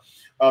 straight up,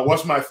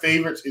 what's my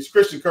favorites? It's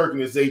Christian Kirk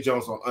and Zay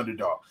Jones on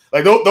Underdog.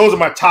 Like those are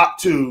my top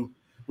two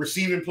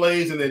receiving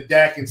plays, and then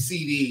Dak and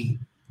CD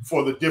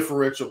for the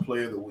differential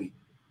play of the week.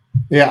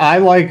 Yeah, I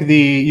like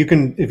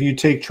if you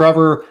take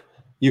Trevor,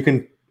 you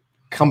can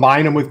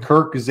combine him with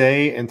Kirk,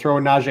 Zay, and throw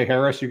in Najee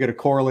Harris. You get a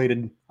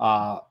correlated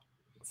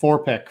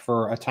 4-pick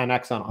for a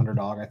 10x on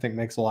Underdog. I think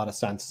makes a lot of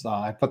sense.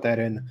 I put that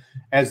in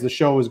as the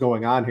show is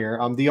going on here.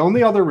 The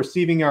only other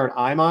receiving yard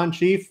I'm on,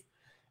 Chief,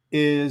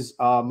 is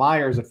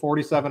Myers at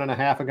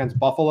 47.5 against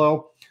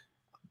Buffalo.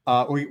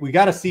 We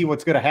got to see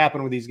what's going to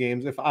happen with these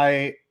games. If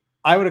I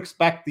would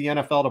expect the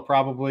NFL to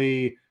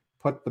probably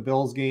put the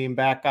Bills game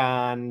back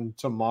on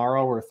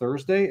tomorrow or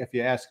Thursday. If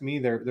you ask me,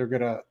 they're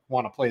going to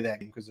want to play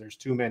that game because there's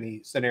too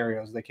many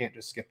scenarios. They can't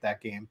just skip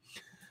that game.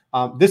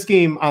 This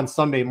game on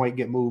Sunday might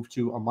get moved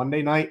to a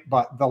Monday night,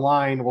 but the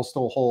line will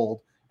still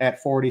hold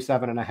at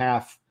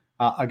 47.5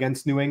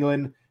 against New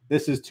England.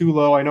 This is too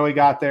low. I know he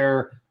got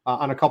there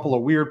on a couple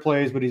of weird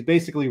plays, but he's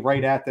basically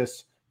right at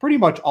this pretty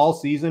much all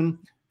season.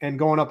 And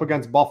going up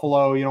against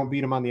Buffalo, you don't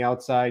beat him on the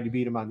outside, you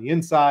beat him on the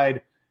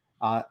inside.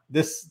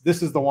 This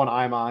is the one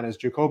I'm on, is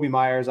Jacoby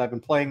Myers. I've been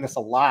playing this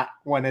a lot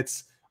when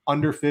it's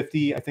under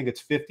 50. I think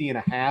it's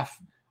 50.5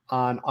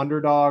 on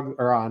Underdog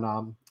or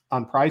on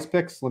Prize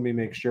Picks. Let me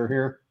make sure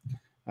here.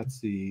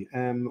 Let's see,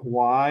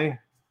 M-Y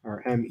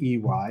or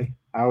M-E-Y.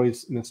 I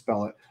always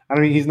misspell it. I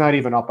mean, he's not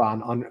even up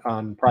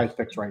on Prize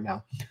Picks right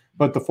now.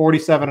 But the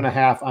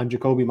 47.5 on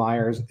Jacoby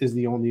Myers is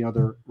the only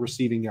other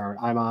receiving yard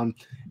I'm on.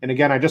 And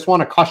again, I just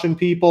want to caution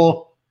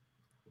people,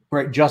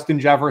 right? Justin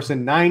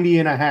Jefferson,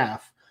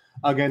 90.5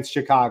 against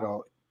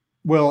Chicago.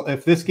 Well,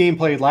 if this game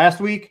played last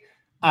week,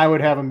 I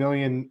would have $1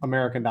 million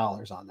American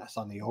dollars on this,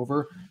 on the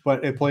over.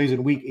 But it plays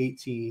in week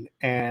 18.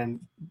 And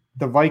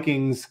the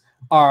Vikings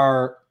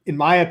are, in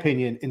my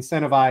opinion,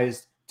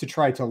 incentivized to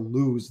try to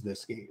lose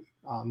this game.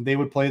 They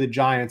would play the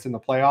Giants in the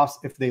playoffs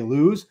if they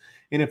lose.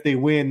 And if they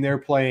win, they're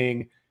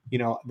playing,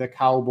 the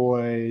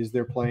Cowboys,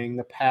 they're playing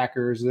the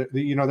Packers.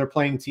 They're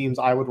playing teams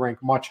I would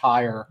rank much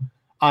higher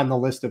on the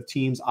list of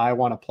teams I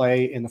want to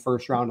play in the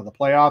first round of the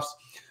playoffs.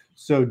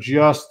 So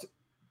just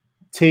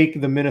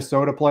take the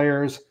Minnesota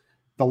players.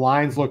 The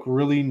lines look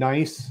really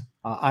nice.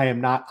 I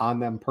am not on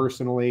them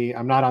personally.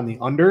 I'm not on the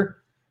under.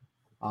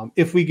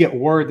 If we get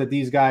word that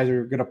these guys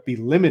are going to be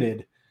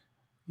limited,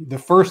 the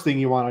first thing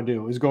you want to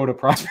do is go to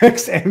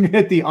prospects and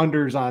get the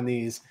unders on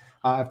these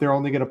if they're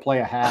only going to play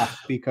a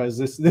half, because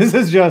this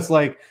is just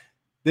like,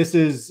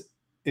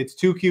 it's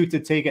too cute to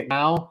take it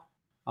now.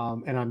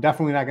 And I'm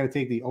definitely not going to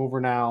take the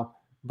over now,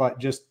 but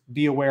just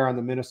be aware on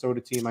the Minnesota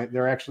team.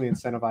 They're actually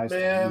incentivized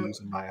to lose,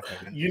 in my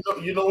opinion.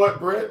 You know what,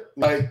 Brett?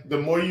 Like, the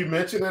more you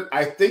mention it,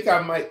 I think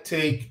I might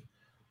take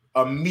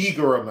a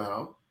meager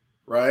amount,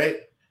 right?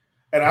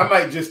 And I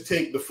might just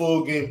take the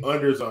full game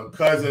unders on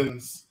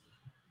Cousins,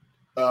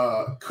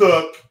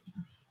 Cook,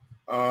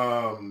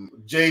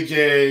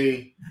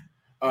 JJ.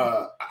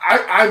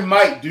 I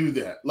might do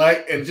that,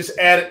 like, and just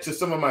add it to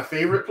some of my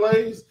favorite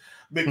plays,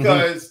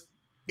 because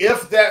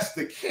if that's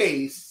the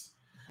case,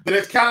 then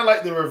it's kind of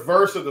like the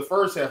reverse of the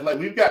first half. Like,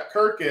 we've got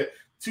Kirk at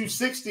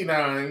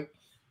 269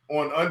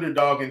 on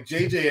underdog and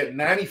JJ at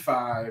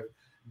 95,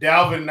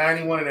 Dalvin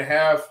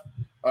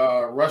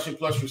 91.5 rushing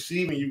plus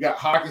receiving. You got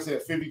Hawkinson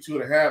at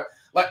 52.5.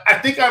 Like, I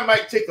think I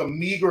might take a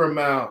meager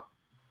amount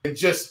and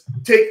just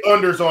take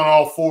unders on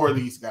all four of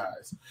these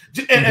guys.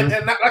 And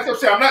like I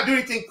said, I'm not doing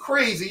anything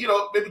crazy,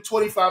 maybe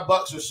 $25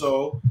 or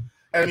so.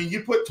 I mean,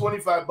 you put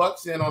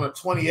 $25 in on a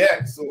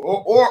 20X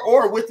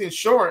or with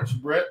insurance,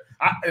 Brett.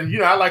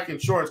 I like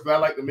insurance because I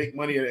like to make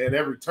money at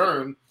every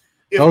turn.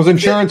 Those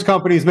insurance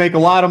companies make a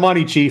lot of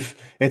money, Chief.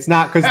 It's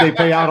not because they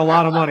pay out a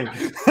lot of money.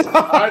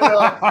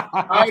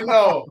 I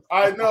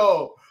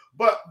know.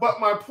 But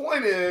my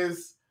point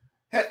is,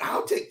 heck,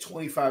 I'll take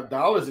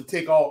 $25 and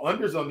take all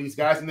unders on these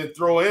guys and then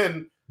throw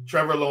in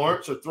Trevor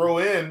Lawrence or throw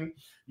in,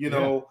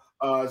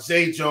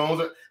 Zay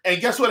Jones.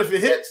 And guess what? If it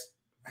hits,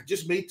 I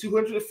just made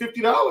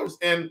 $250.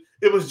 And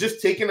it was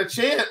just taking a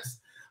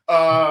chance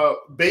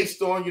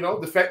based on,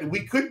 the fact that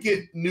we could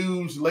get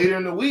news later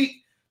in the week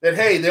that,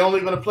 hey, they're only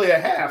going to play a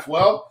half.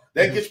 Well,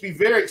 that gets me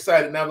very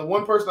excited. Now, the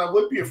one person I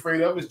would be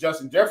afraid of is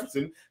Justin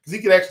Jefferson, because he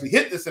could actually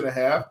hit this in a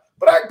half.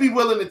 But I'd be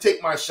willing to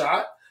take my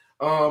shot.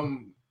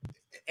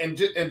 And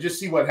just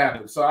see what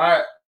happens. So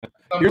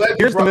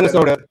here's the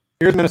Minnesota.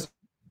 Here's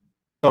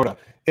Minnesota.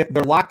 If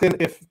they're locked in,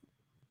 if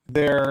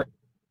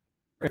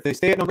they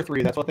stay at number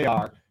 3, that's what they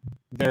are.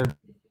 They're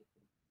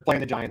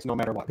playing the Giants no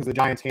matter what, because the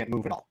Giants can't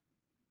move at all.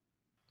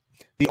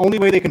 The only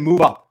way they can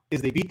move up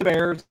is they beat the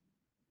Bears,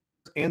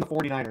 and the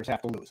 49ers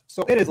have to lose.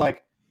 So it is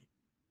like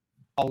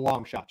a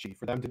long shot, Chief,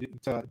 for them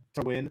to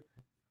win.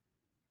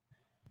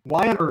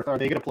 Why on earth are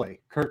they going to play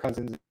Kirk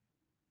Cousins,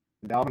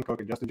 Dalvin Cook,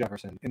 and Justin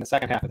Jefferson in the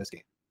second half of this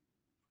game?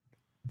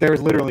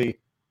 There's literally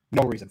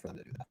no reason for them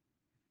to do that.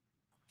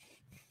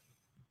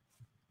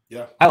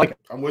 Yeah, I like it.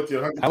 I'm with you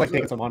 100%. I like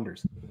taking some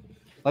unders.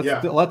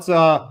 Let's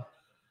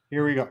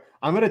here we go.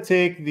 I'm going to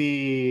take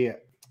the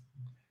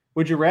 –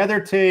 would you rather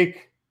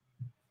take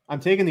 –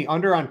 I'm taking the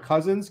under on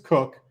Cousins,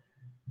 Cook.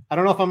 I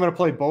don't know if I'm going to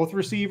play both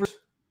receivers,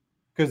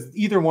 because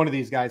either one of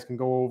these guys can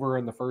go over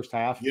in the first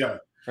half. Yeah.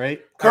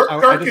 Right? Kirk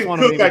and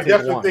Cook, I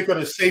definitely think are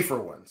the safer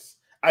ones.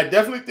 I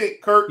definitely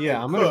think Kirk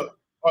and Cook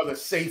are the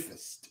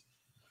safest.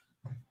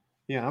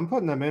 Yeah, I'm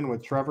putting them in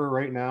with Trevor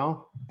right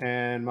now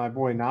and my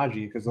boy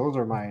Najee, because those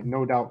are my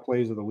no doubt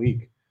plays of the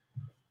week.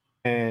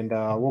 And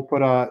we'll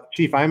put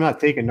Chief. I'm not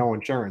taking no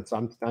insurance.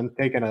 I'm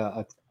taking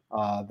the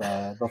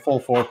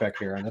full 4 pick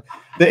here. And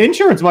the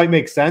insurance might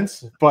make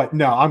sense, but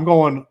no, I'm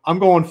going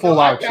full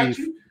out, Chief.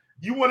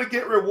 You want to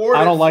get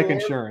rewarded? I don't like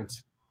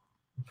insurance.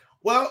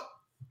 Well,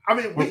 I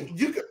mean,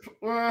 you could.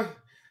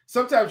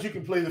 Sometimes you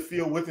can play the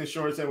field with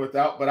insurance and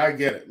without, but I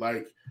get it.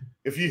 Like,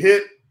 if you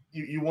hit,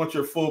 you want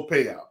your full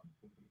payout.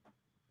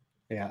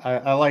 Yeah,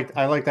 I like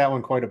that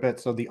one quite a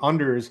bit. So the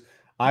unders,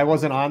 I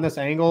wasn't on this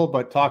angle,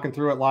 but talking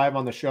through it live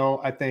on the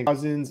show, I think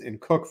Cousins and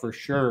Cook for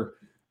sure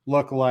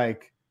look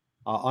like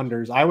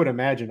unders. I would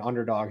imagine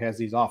Underdog has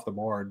these off the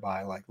board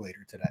by like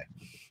later today.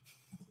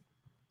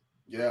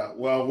 Yeah,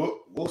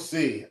 well, we'll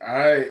see.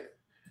 If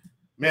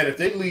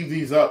they leave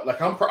these up, like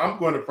I'm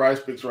going to Prize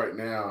Picks right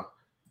now,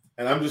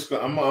 and I'm going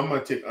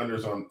to take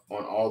unders on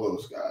all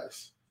those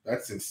guys.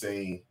 That's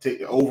insane. Take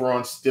the over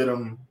on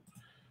Stidham.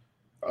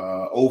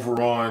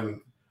 Over on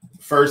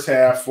first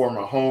half for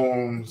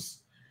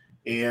Mahomes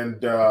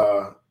and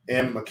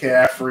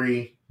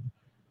McCaffrey.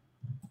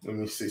 Let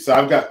me see. So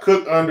I've got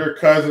Cook under,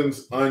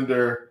 Cousins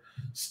under,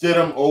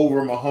 Stidham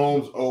over,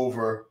 Mahomes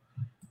over,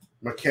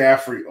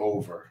 McCaffrey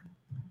over.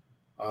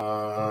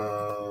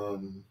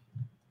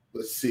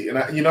 Let's see.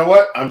 And you know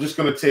what? I'm just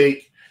going to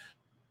take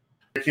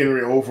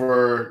Henry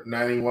over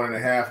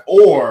 91.5,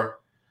 or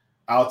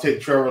I'll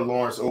take Trevor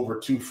Lawrence over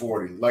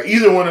 240. Like,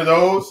 either one of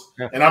those,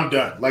 and I'm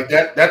done. Like,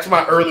 that's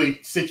my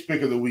early 6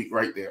 pick of the week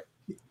right there.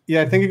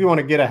 Yeah, I think if you want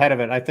to get ahead of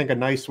it, I think a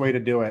nice way to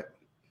do it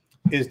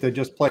is to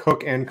just play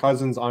Cook and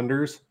Cousins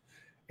unders,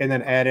 and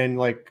then add in,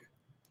 like,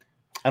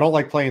 I don't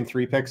like playing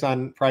 3 picks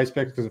on Prize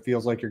Picks because it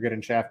feels like you're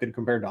getting shafted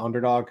compared to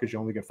Underdog because you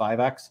only get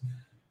 5x.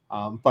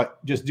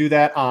 But just do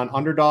that on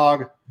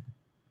Underdog.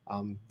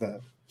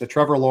 The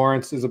Trevor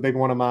Lawrence is a big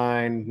one of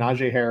mine.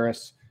 Najee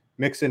Harris.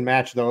 mix and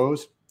match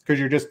those, because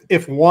you're just,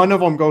 if one of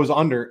them goes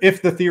under,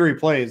 if the theory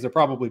plays, they're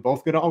probably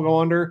both going to go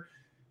under.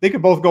 They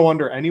could both go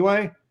under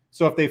anyway.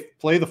 So if they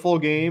play the full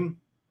game,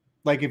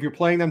 like if you're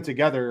playing them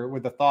together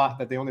with the thought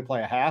that they only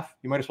play a half,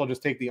 you might as well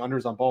just take the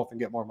unders on both and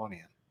get more money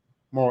in,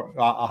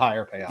 a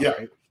higher payout. Yeah,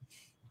 right?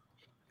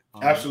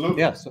 Absolutely.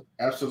 Yes,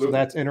 absolutely. So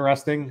that's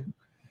interesting.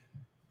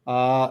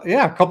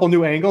 A couple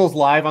new angles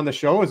live on the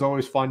show is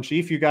always fun.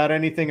 Chief, you got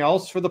anything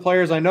else for the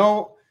players? I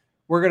know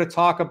we're going to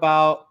talk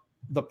about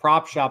the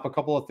prop shop, a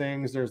couple of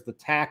things. There's the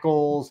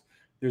tackles.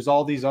 There's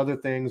all these other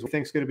things we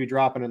think's going to be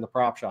dropping in the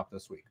prop shop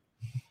this week.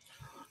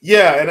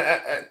 Yeah,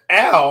 and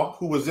Al,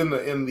 who was in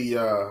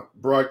the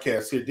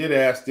broadcast here, did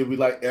ask, did we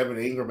like Evan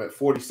Ingram at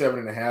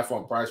 47.5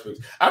 on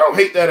PrizePicks? I don't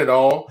hate that at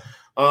all.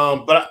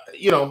 But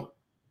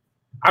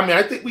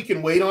I think we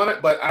can wait on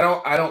it, but I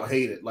don't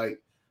hate it. Like,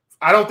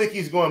 I don't think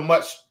he's going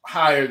much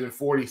higher than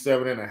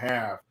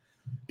 47.5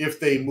 if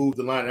they move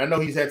the line. I know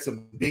he's had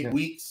some big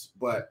weeks,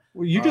 but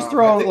you just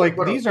throw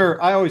these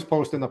are, I always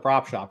post in the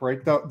prop shop,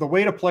 right? The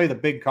way to play the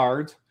big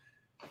cards,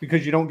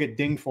 because you don't get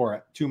dinged for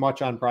it too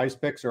much on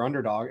PrizePicks or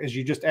Underdog, is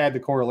you just add the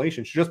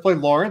correlations. You just play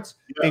Lawrence,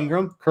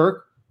 Ingram,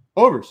 Kirk,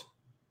 overs.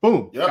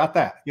 Boom. Got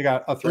that. You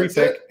got a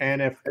 3-pick.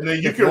 And if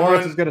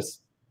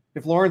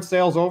Lawrence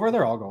sails over,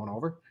 they're all going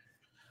over.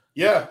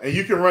 Yeah. And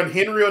you can run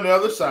Henry on the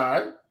other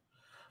side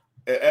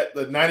at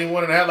the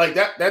 91.5. Like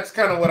that's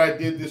kind of what I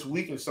did this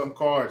week in some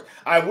cards.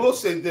 I will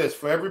say this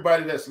for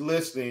everybody that's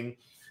listening,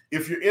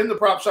 if you're in the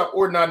prop shop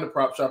or not in the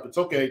prop shop, it's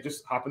okay.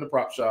 Just hop in the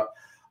prop shop.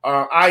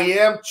 I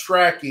am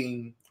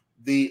tracking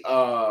the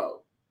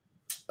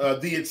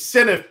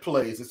incentive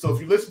plays. And so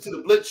if you listen to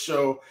the Blitz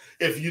show,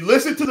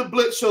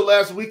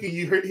 last week and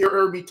you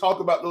heard me talk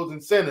about those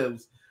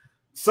incentives,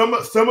 some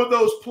of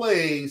those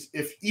plays,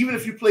 even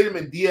if you played them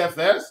in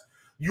DFS,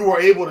 you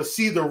are able to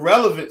see the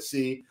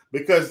relevancy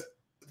because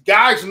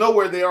guys know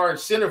where they are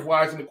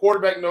incentive-wise, and the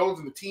quarterback knows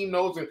and the team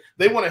knows, and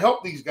they want to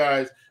help these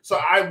guys.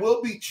 So I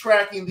will be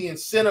tracking the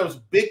incentives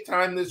big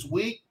time this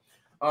week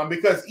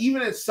because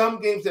even in some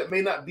games that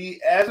may not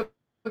be as –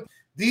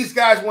 these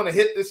guys want to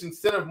hit this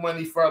incentive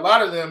money. For a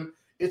lot of them,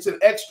 it's an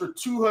extra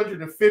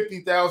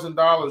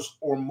 $250,000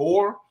 or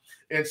more.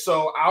 And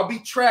so I'll be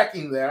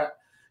tracking that,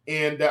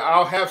 and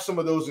I'll have some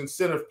of those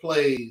incentive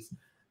plays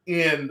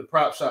in the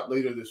prop shop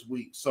later this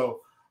week.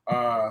 So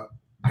I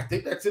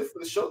think that's it for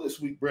the show this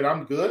week, Britt.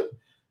 I'm good.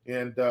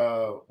 And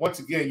once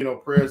again,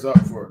 prayers up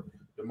for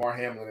DeMar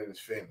Hamlin and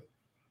his family.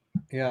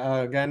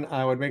 Yeah, again,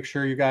 I would make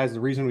sure you guys, the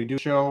reason we do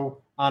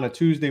show on a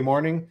Tuesday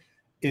morning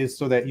is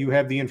so that you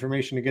have the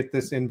information to get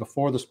this in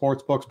before the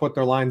sports books put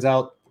their lines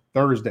out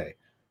Thursday,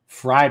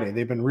 Friday.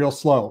 They've been real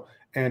slow.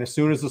 And as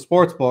soon as the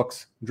sports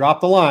books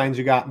drop the lines,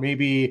 you got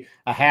maybe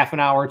a half an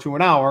hour to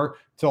an hour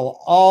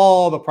till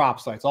all the prop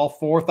sites, all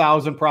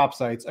 4,000 prop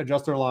sites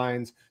adjust their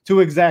lines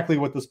to exactly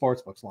what the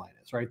sports books line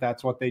is, right?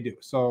 That's what they do.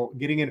 So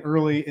getting in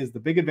early is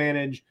the big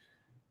advantage.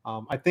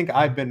 I think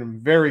I've been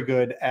very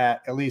good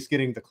at least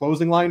getting the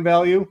closing line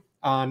value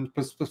on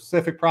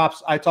specific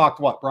props. I talked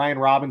Brian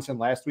Robinson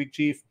last week,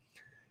 Chief.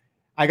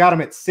 I got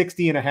him at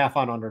 60.5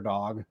 on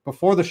Underdog.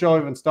 Before the show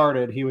even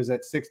started, he was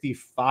at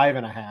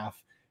 65.5.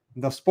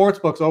 The sports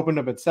books opened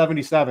up at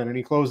 77 and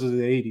he closes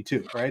at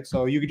 82, right?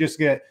 So you could just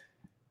get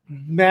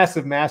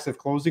massive, massive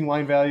closing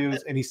line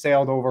values, and he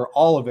sailed over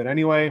all of it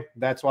anyway.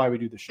 That's why we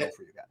do the show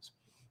for you guys.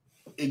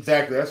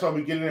 Exactly. That's why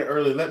we get in there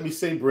early. Let me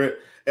say, Britt,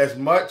 as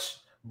much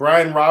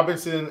Brian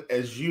Robinson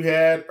as you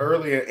had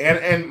earlier,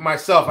 and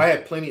myself, I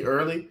had plenty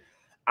early.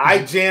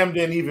 I jammed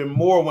in even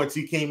more once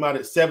he came out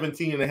at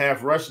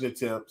 17.5 rushing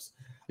attempts.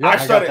 Yeah, I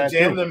started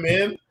jamming them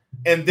in,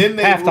 and then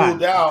they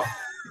ruled out,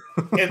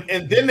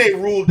 and then they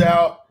ruled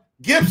out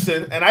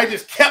Gibson, and I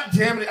just kept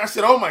jamming it. I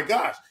said, "Oh my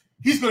gosh,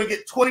 he's going to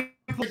get 20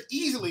 points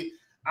easily."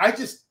 I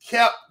just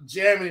kept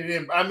jamming it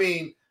in. I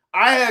mean,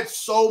 I had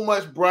so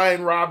much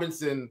Brian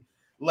Robinson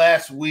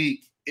last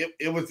week;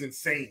 it was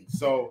insane.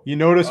 So you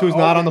notice who's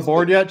not on the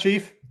board yet,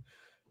 Chief?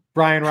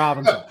 Brian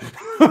Robinson.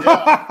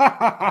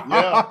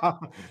 yeah.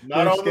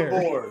 Not on the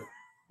board.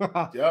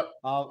 Yep.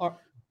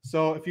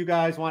 So if you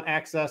guys want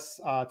access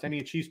to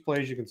any Chiefs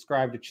plays, you can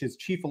subscribe to his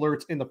Chief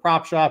Alerts in the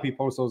prop shop. He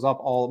posts those up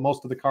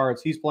most of the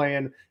cards he's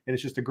playing, and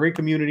it's just a great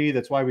community.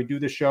 That's why we do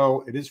the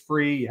show. It is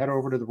free. You head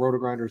over to the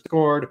RotoGrinders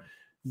Discord,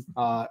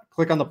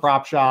 click on the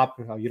prop shop.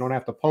 You don't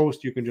have to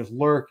post. You can just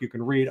lurk. You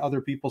can read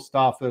other people's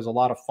stuff. There's a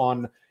lot of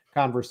fun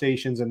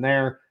conversations in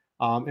there.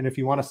 And if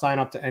you want to sign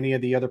up to any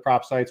of the other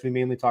prop sites, we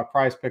mainly talk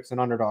PrizePicks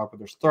and Underdog, but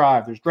there's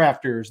Thrive, there's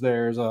Drafters,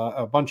 there's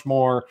a bunch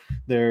more.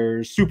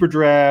 There's Super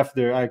Draft.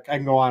 I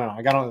can go on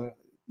and on.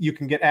 You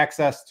can get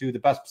access to the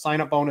best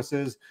sign-up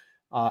bonuses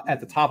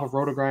at the top of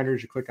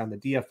RotoGrinders. You click on the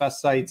DFS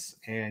sites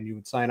and you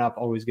would sign up,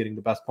 always getting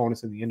the best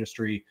bonus in the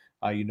industry.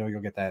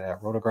 You'll get that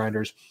at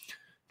RotoGrinders.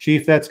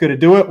 Chief, that's going to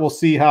do it. We'll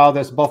see how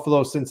this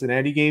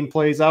Buffalo-Cincinnati game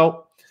plays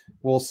out.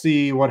 We'll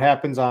see what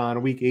happens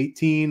on week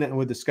 18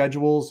 with the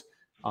schedules.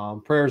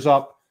 Prayers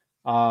up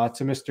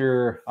to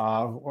Mr.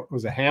 What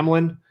was it,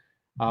 Hamlin?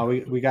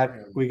 We got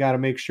to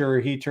make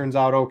sure he turns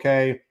out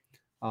okay.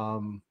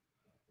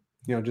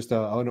 just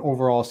an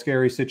overall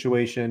scary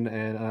situation.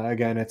 And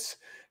again, it's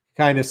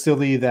kind of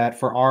silly that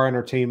for our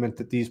entertainment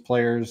that these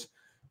players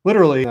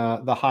literally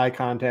the high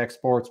contact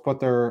sports put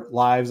their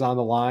lives on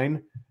the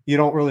line. You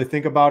don't really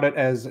think about it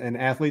as an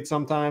athlete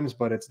sometimes,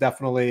 but it's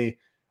definitely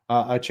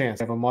a chance.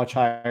 They have a much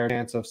higher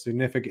chance of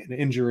significant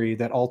injury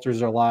that alters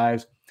their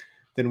lives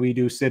than we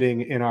do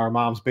sitting in our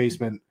mom's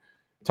basement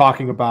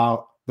talking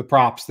about the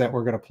props that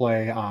we're going to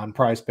play on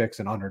Prize Picks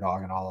and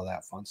Underdog and all of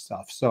that fun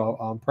stuff.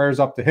 So prayers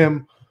up to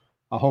him.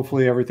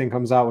 Hopefully everything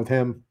comes out with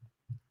him.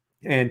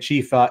 And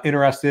Chief,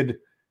 interested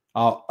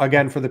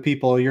again for the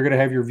people, you're going to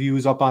have your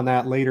views up on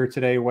that later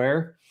today.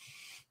 Where?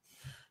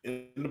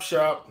 In the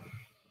shop.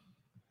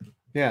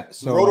 Yeah.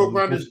 So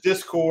Roto-Grinders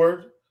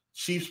Discord,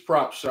 Chiefs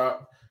Prop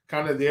Shop,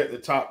 kind of there at the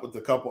top with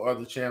a couple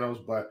other channels.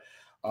 But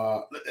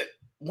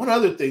one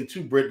other thing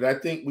too, Britt, that I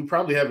think we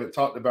probably haven't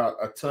talked about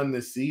a ton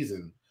this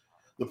season.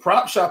 The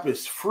Prop Shop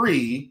is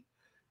free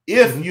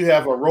if you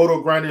have a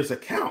Roto-Grinders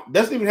account. It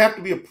doesn't even have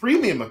to be a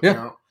premium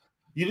account. Yeah.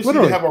 You just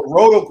need to have a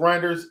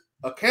Roto-Grinders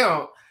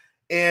account.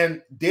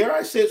 And dare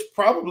I say, it's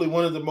probably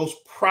one of the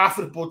most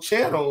profitable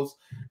channels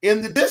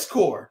in the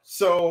Discord.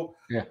 So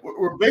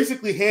we're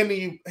basically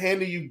handing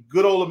you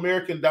good old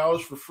American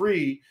dollars for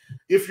free.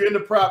 If you're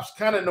into props,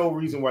 kind of no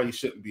reason why you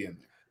shouldn't be in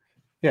there.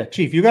 Yeah,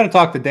 Chief, you got to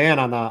talk to Dan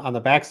on the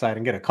backside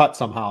and get a cut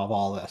somehow of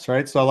all this,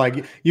 right? So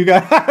like you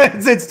got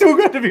it's too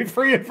good to be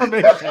free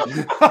information.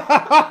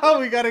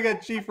 We got to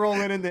get Chief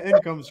rolling in the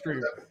income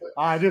stream.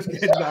 Just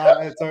kidding.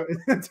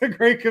 It's a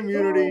great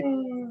community.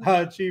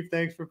 Chief,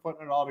 thanks for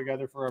putting it all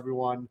together for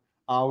everyone.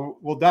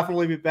 We'll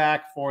definitely be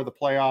back for the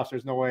playoffs.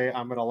 There's no way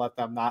I'm going to let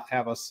them not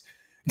have us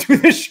do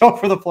this show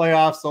for the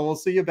playoffs. So we'll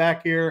see you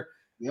back here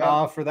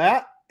for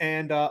that.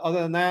 And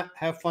other than that,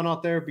 have fun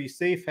out there. Be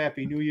safe.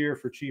 Happy New Year.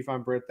 For Chief,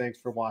 I'm Britt. Thanks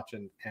for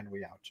watching, and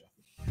we out you.